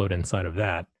the workload inside of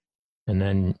that, and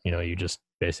then, you just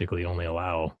basically only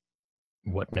allow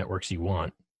what networks you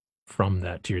want from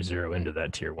that tier 0 into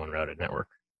that tier 1 routed network,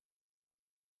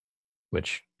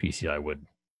 which PCI would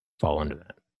fall into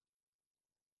that.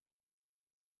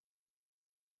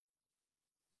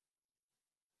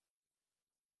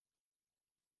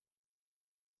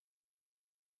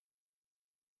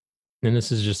 And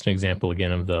this is just an example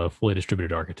again of the fully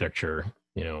distributed architecture,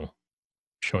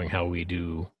 showing how we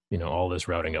do, all this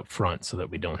routing up front so that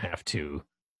we don't have to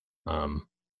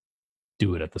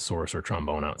do it at the source or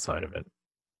trombone outside of it.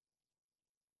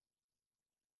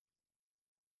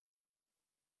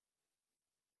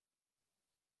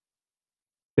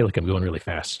 I feel like I'm going really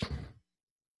fast.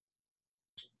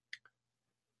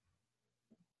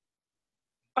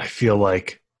 I feel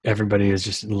like everybody is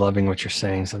just loving what you're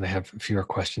saying, so they have fewer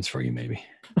questions for you, maybe.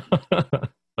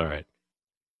 All right.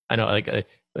 I know,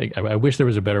 I wish there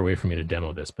was a better way for me to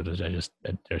demo this, but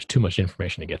there's too much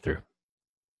information to get through.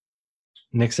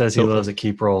 Nick says he loves it.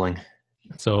 Keep rolling.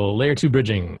 So layer 2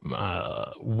 bridging.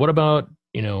 What about,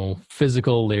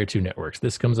 physical layer 2 networks?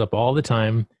 This comes up all the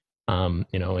time, and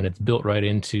it's built right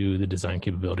into the design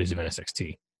capabilities of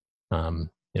NSXT.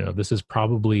 This is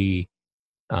probably,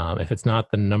 if it's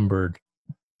not the number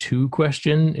 2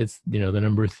 question, it's, the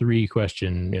number 3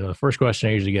 question. The first question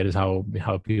I usually get is how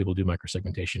people do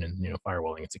microsegmentation and,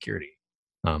 firewalling and security.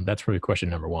 That's probably question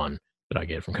number 1 that I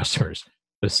get from customers.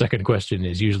 The second question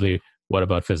is usually, what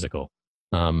about physical?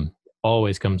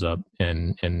 Always comes up,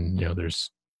 and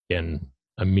there's, again,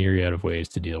 a myriad of ways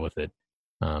to deal with it.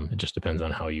 It just depends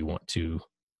on how you want to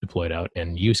deploy it out,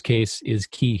 and use case is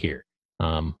key here.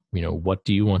 What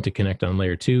do you want to connect on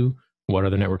layer 2? What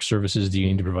other network services do you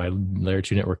need to provide layer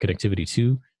 2 network connectivity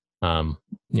to?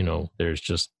 There's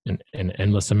just an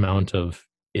endless amount of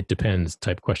it depends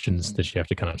type questions that you have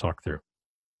to kind of talk through.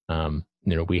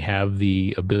 We have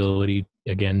the ability,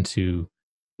 again, to,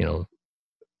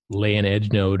 lay an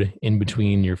edge node in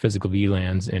between your physical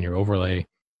VLANs and your overlay.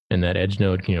 And that edge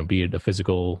node, be it a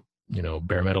physical,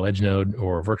 bare metal edge node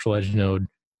or a virtual edge node.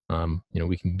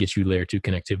 We can get you layer 2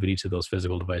 connectivity to those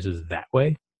physical devices that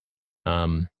way.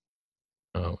 And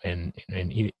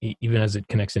even as it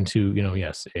connects into,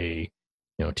 yes, a,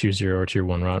 tier 0 or tier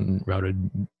 1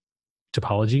 routed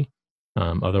topology.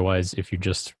 Otherwise, if you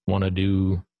just want to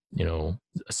do, a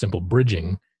simple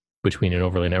bridging between an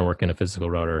overlay network and a physical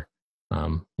router,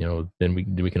 then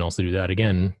we can also do that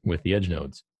again with the edge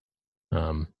nodes.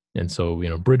 And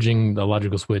so, bridging the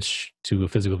logical switch to a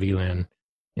physical VLAN,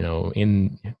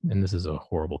 and this is a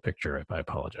horrible picture, I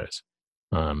apologize.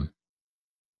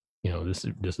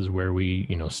 This is where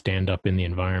we, stand up in the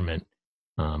environment,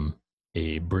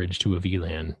 a bridge to a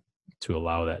VLAN to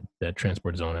allow that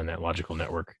transport zone and that logical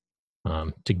network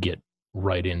to get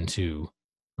right into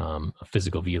a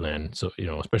physical VLAN. So,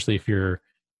 especially if you're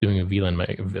doing a VLAN,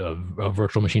 a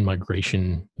virtual machine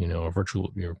migration,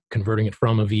 you're converting it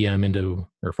from a VM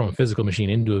or from a physical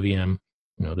machine into a VM.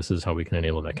 This is how we can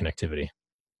enable that connectivity.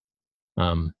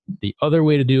 The other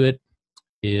way to do it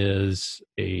is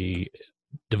a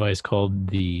device called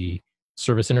the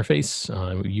service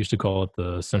interface. We used to call it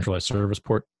the centralized service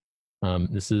port.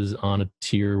 This is on a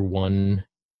tier 1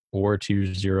 or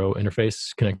tier 0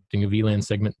 interface, connecting a VLAN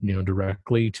segment,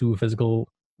 directly to a physical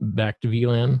back to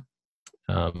VLAN.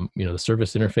 The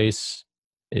service interface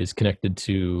is connected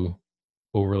to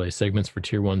overlay segments for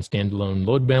tier 1 standalone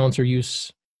load balancer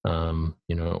use,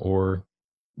 or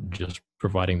just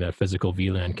providing that physical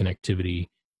VLAN connectivity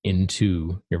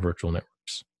into your virtual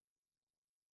networks.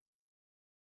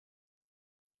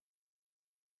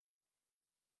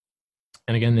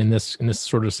 And again, in this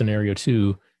sort of scenario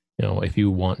too, if you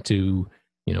want to,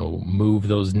 move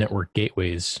those network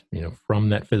gateways, from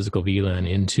that physical VLAN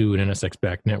into an NSX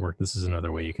backed network, this is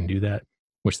another way you can do that,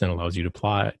 which then allows you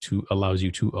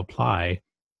to apply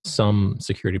some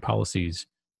security policies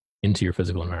into your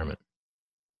physical environment.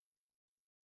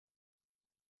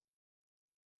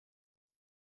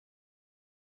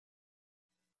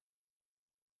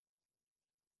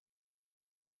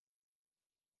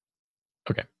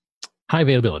 Okay, high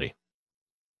availability.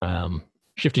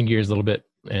 Shifting gears a little bit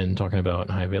and talking about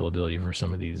high availability for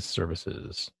some of these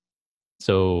services.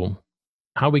 So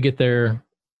how we get there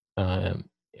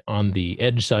on the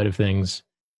edge side of things,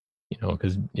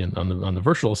 because on the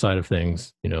virtual side of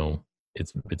things,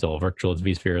 it's all virtual, it's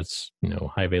vSphere, it's,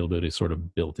 high availability is sort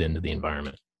of built into the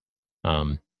environment.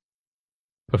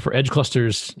 But for edge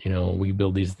clusters, we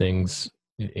build these things,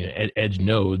 edge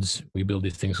nodes, we build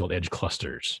these things called edge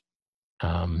clusters.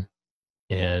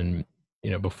 And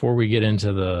before we get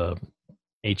into the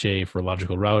HA for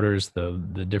logical routers.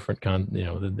 The different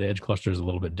the edge cluster is a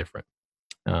little bit different.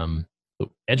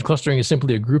 So edge clustering is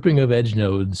simply a grouping of edge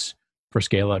nodes for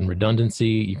scale out and redundancy.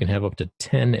 You can have up to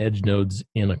 10 edge nodes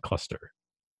in a cluster.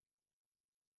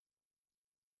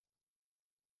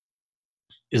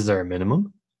 Is there a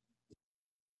minimum?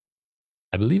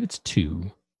 I believe it's 2.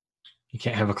 You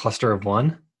can't have a cluster of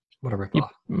 1? What a ripoff.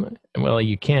 Well,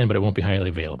 you can, but it won't be highly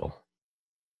available.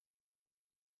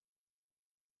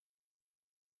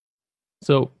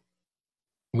 So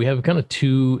we have kind of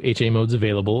 2 HA modes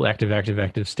available: active, active,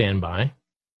 active, standby.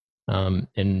 And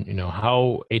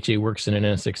how HA works in an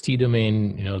NSXT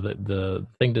domain. The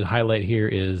thing to highlight here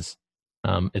is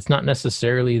it's not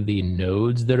necessarily the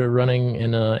nodes that are running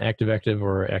in a active, active,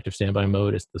 or active standby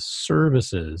mode. It's the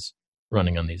services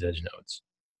running on these edge nodes.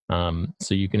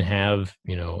 So you can have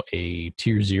a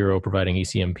tier 0 providing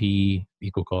ECMP,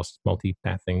 equal cost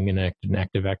multipathing in an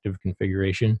active, active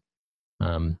configuration,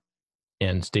 and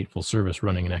stateful service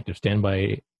running an active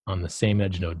standby on the same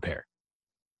edge node pair.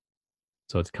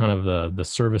 So it's kind of the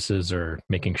services are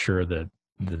making sure that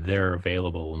they're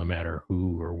available no matter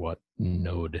who or what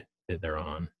node that they're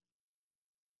on.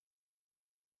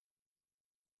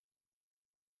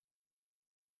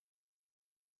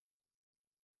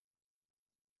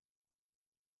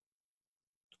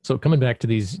 So coming back to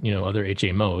these, other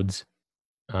HA modes,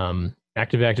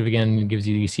 active, active again gives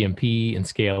you the ECMP and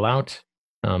scale out,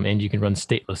 and you can run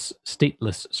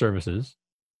stateless services.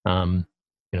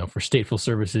 For stateful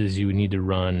services, you would need to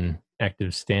run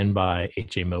active standby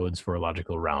HA modes for a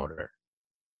logical router.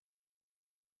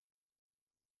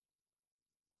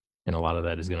 And a lot of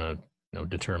that is going to,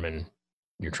 determine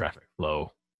your traffic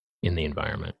flow in the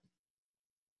environment.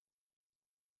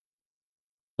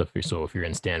 So if you're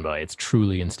in standby, it's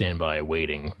truly in standby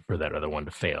waiting for that other one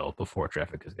to fail before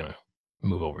traffic is going to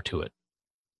move over to it.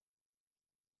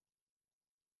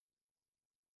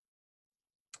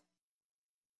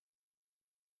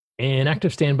 In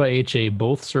active standby HA,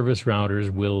 both service routers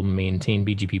will maintain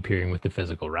BGP peering with the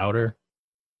physical router.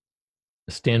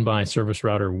 The standby service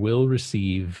router will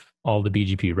receive all the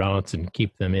BGP routes and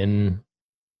keep them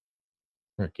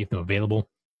available.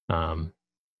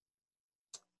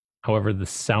 However, the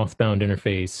southbound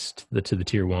interface to the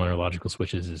tier 1 or logical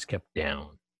switches is kept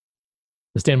down.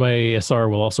 The standby ASR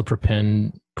will also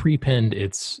prepend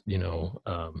its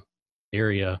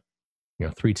area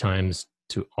 3 times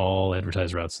to all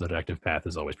advertised routes so that active path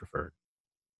is always preferred.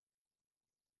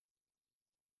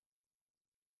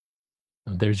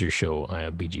 There's your show,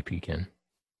 BGP, Ken.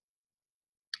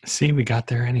 See, we got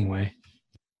there anyway.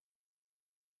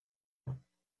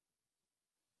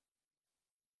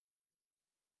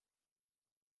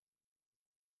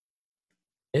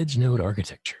 Edge node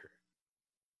architecture.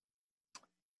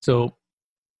 So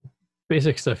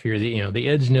basic stuff here. The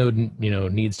edge node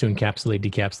needs to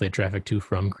decapsulate traffic to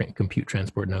from compute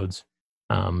transport nodes.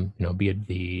 Be it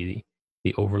the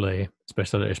overlay,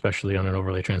 especially on an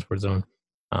overlay transport zone.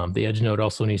 The edge node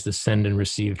also needs to send and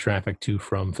receive traffic to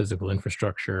from physical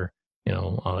infrastructure.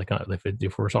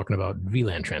 If we're talking about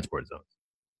VLAN transport zones.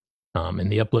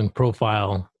 And the uplink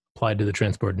profile applied to the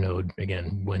transport node,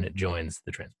 again, when it joins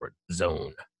the transport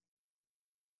zone.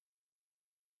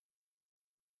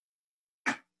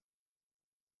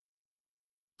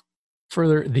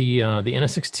 Further, the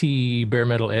NSXT bare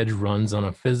metal edge runs on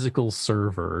a physical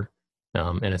server,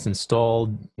 and it's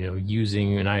installed,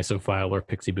 using an ISO file or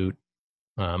PXE boot.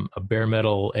 A bare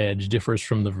metal edge differs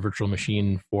from the virtual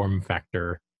machine form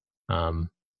factor.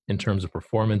 In terms of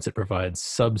performance, it provides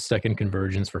sub-second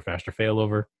convergence for faster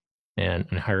failover and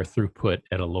higher throughput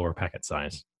at a lower packet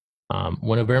size.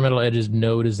 When a bare metal edge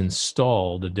node is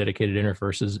installed, a dedicated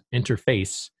interface is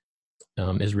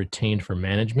retained for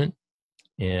management.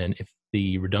 And if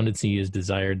the redundancy is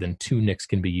desired, then 2 NICs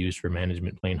can be used for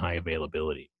management plane high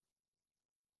availability.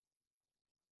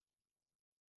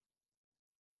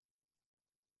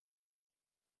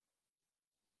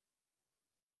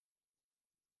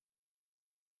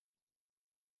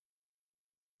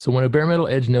 So when a bare metal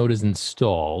edge node is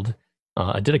installed,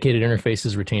 a dedicated interface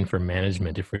is retained for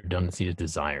management if redundancy is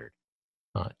desired.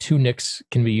 2 NICs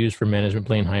can be used for management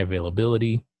plane high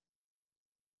availability.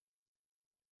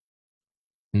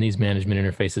 And these management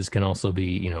interfaces can also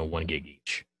be, 1 gig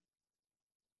each.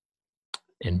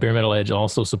 And bare metal edge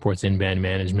also supports in-band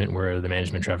management, where the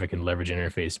management traffic can leverage an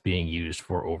interface being used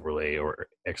for overlay or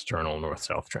external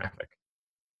north-south traffic.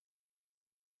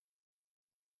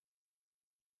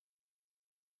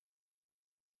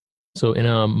 So in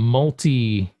a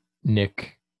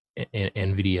multi-NIC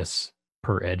NVDS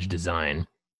per edge design,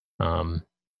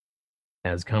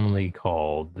 as commonly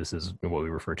called, this is what we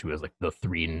refer to as like the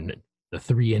the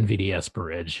 3 NVDS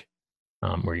per edge,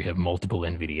 where you have multiple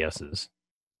NVDSs.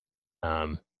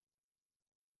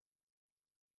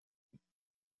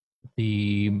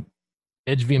 The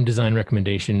Edge VM design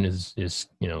recommendation is it's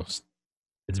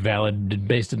valid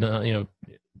based on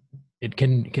it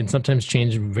can sometimes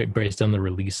change based on the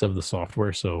release of the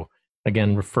software. So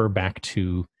again, refer back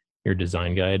to your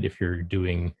design guide if you're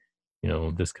doing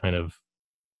this kind of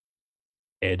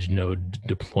edge node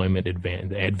deployment,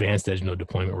 advanced edge node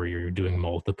deployment, where you're doing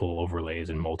multiple overlays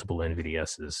and multiple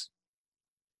NVDSs.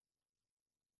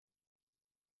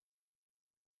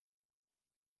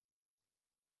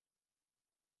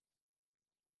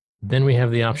 Then we have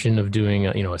the option of doing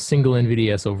a single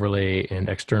NVDS overlay and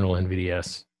external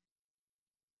NVDS,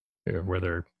 where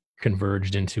they're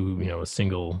converged into a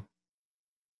single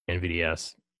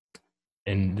NVDS.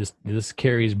 And this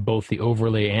carries both the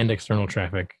overlay and external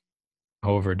traffic.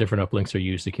 However, different uplinks are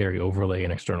used to carry overlay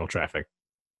and external traffic.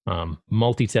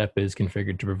 Multi-tep is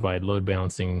configured to provide load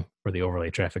balancing for the overlay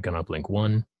traffic on uplink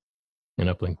 1 and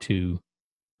uplink 2.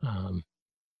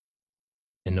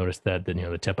 And notice that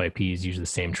the TEP IPs use the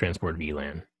same transport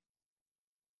VLAN.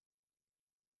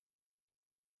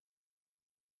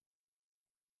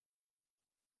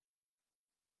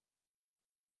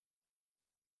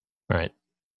 All right.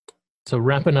 So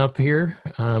wrapping up here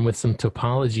with some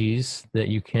topologies that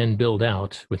you can build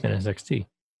out with NSXT.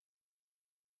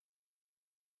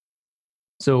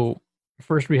 So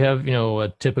first we have,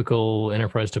 a typical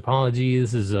enterprise topology.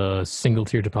 This is a single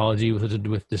tier topology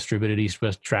with distributed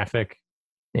east-west traffic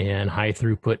and high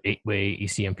throughput 8-way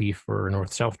ECMP for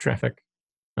north-south traffic.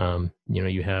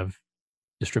 You have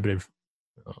distributed,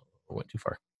 went too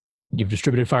far. You have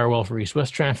distributed firewall for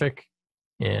east-west traffic.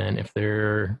 And if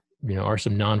there are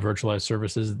some non-virtualized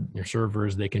services, your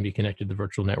servers, they can be connected to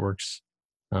virtual networks,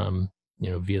 via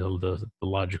the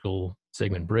logical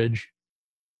segment bridge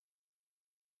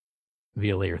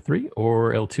via layer 3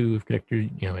 or L2 if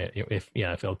connected, if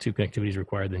L2 connectivity is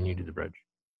required, then you do the bridge.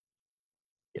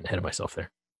 Getting ahead of myself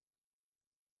there.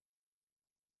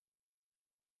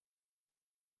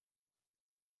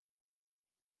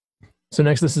 So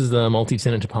next, this is the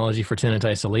multi-tenant topology for tenant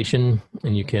isolation,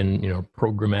 and you can,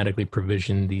 programmatically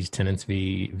provision these tenants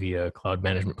via cloud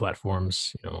management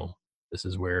platforms. This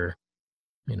is where,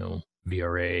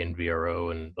 VRA and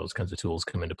VRO and those kinds of tools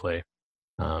come into play.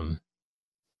 And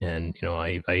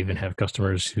I even have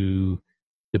customers who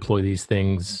deploy these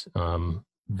things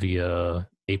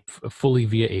fully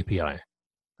via API,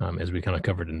 as we kind of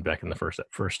covered back in the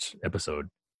first episode.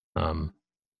 And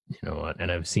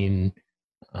I've seen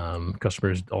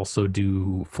customers also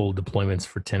do full deployments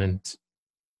for tenant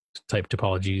type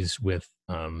topologies with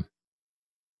Ansible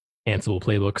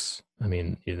playbooks. I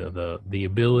mean, the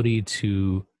ability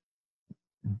to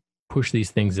push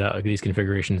these things out, these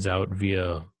configurations out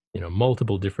via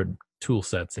multiple different tool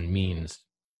sets and means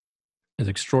is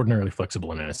extraordinarily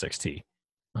flexible in NSXT,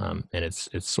 and it's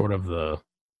sort of the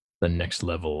next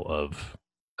level of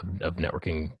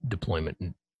networking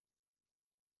deployment.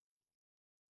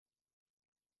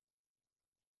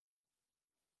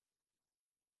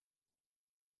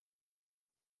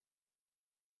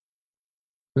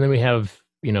 And then we have,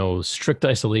 strict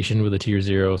isolation with a tier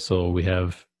 0. So we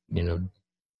have,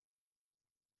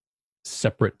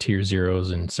 separate tier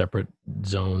 0s and separate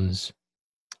zones,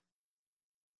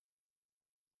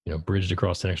 bridged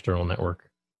across an external network.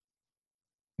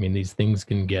 I mean, these things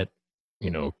can get,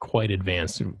 quite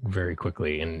advanced very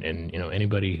quickly. And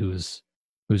anybody who's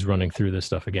running through this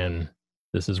stuff, again,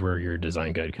 this is where your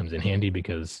design guide comes in handy,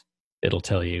 because it'll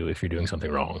tell you if you're doing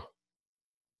something wrong.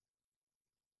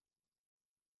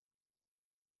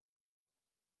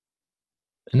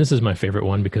 And this is my favorite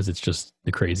one because it's just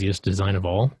the craziest design of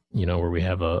all, where we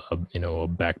have a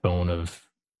backbone of,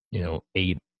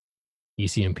 8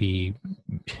 ECMP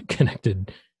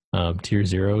connected tier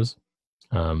 0s.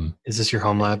 Is this your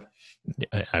home lab?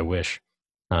 I wish.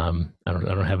 I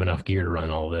don't have enough gear to run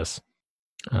all this.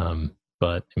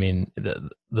 But I mean,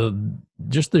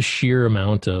 just the sheer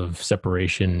amount of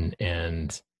separation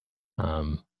and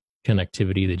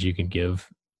connectivity that you can give,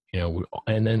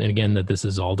 and then again, that this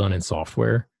is all done in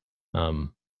software.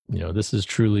 This is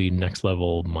truly next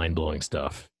level, mind blowing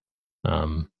stuff.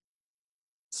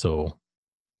 So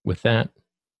with that,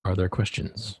 are there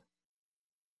questions?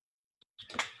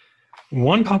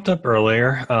 One popped up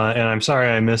earlier, and I'm sorry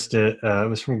I missed it. It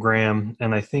was from Graham,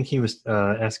 and I think he was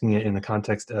asking it in the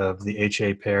context of the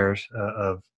HA pairs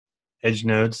of edge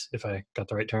nodes, if I got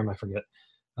the right term, I forget.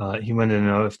 He wanted to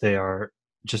know if they are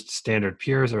just standard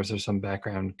peers, or is there some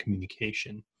background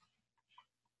communication?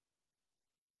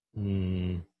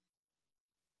 So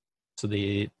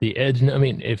the edge, I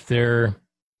mean, if they're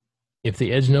If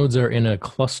the edge nodes are in a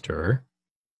cluster,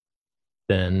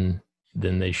 then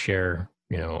they share,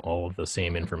 all of the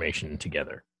same information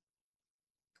together.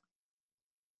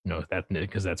 That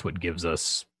because that's what gives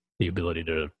us the ability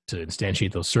to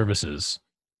instantiate those services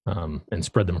and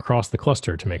spread them across the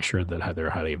cluster to make sure that they're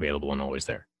highly available and always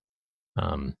there.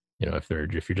 If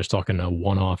you're just talking a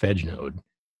one-off edge node,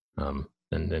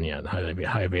 then yeah, the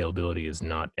high availability is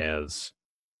not as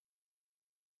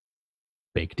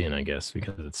baked in, I guess,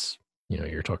 because it's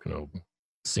you're talking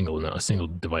a single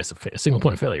device a single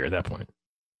point of failure at that point.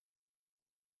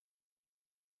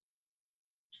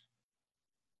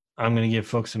 I'm going to give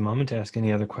folks a moment to ask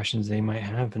any other questions they might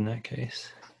have in that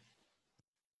case.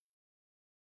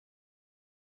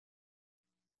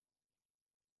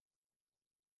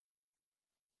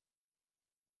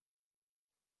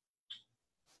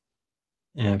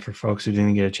 And for folks who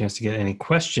didn't get a chance to get any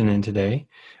question in today,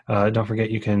 don't forget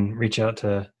you can reach out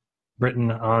to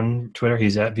Britton on Twitter.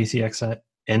 He's at VCXNV.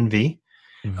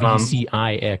 VCIXNV.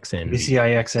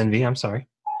 VCIXNV, I'm sorry.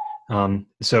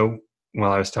 So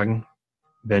while I was talking,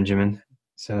 Benjamin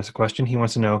sent us a question. He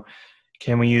wants to know,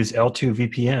 can we use L2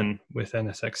 VPN with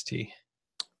NSXT?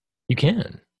 You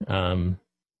can.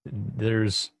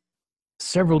 There's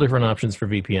several different options for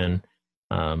VPN.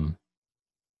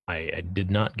 I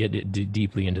did not get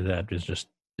deeply into that. There's just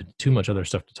too much other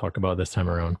stuff to talk about this time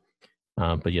around.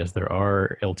 But yes, there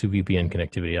are L2 VPN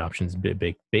connectivity options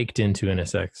baked into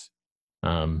NSX.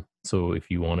 So if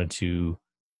you wanted to,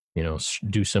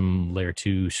 do some layer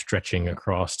 2 stretching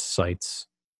across sites,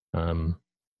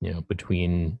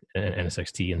 between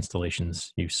NSXT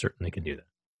installations, you certainly can do that.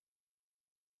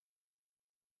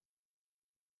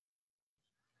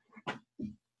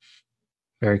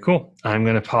 Very cool. I'm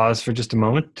going to pause for just a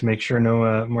moment to make sure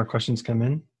no more questions come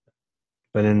in.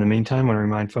 But in the meantime, I want to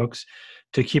remind folks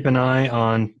to keep an eye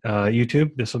on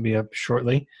YouTube. This will be up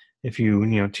shortly. If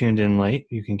you tuned in late,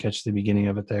 you can catch the beginning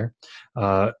of it there.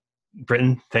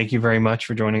 Britton, thank you very much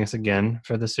for joining us again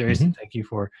for this series. Mm-hmm. Thank you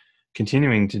for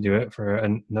continuing to do it for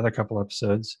another couple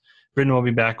episodes. Britton will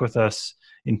be back with us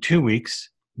in 2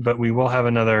 weeks, but we will have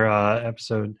another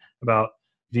episode about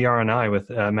VRNI with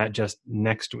Matt just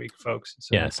next week, folks.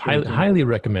 So yes, highly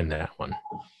recommend that one.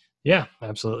 Yeah,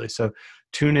 absolutely. So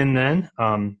tune in then.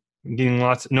 Getting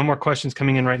no more questions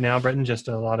coming in right now, Britton, just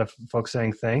a lot of folks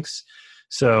saying thanks.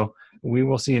 So we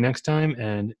will see you next time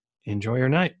and enjoy your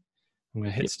night. I'm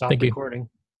going to hit stop recording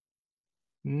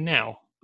now.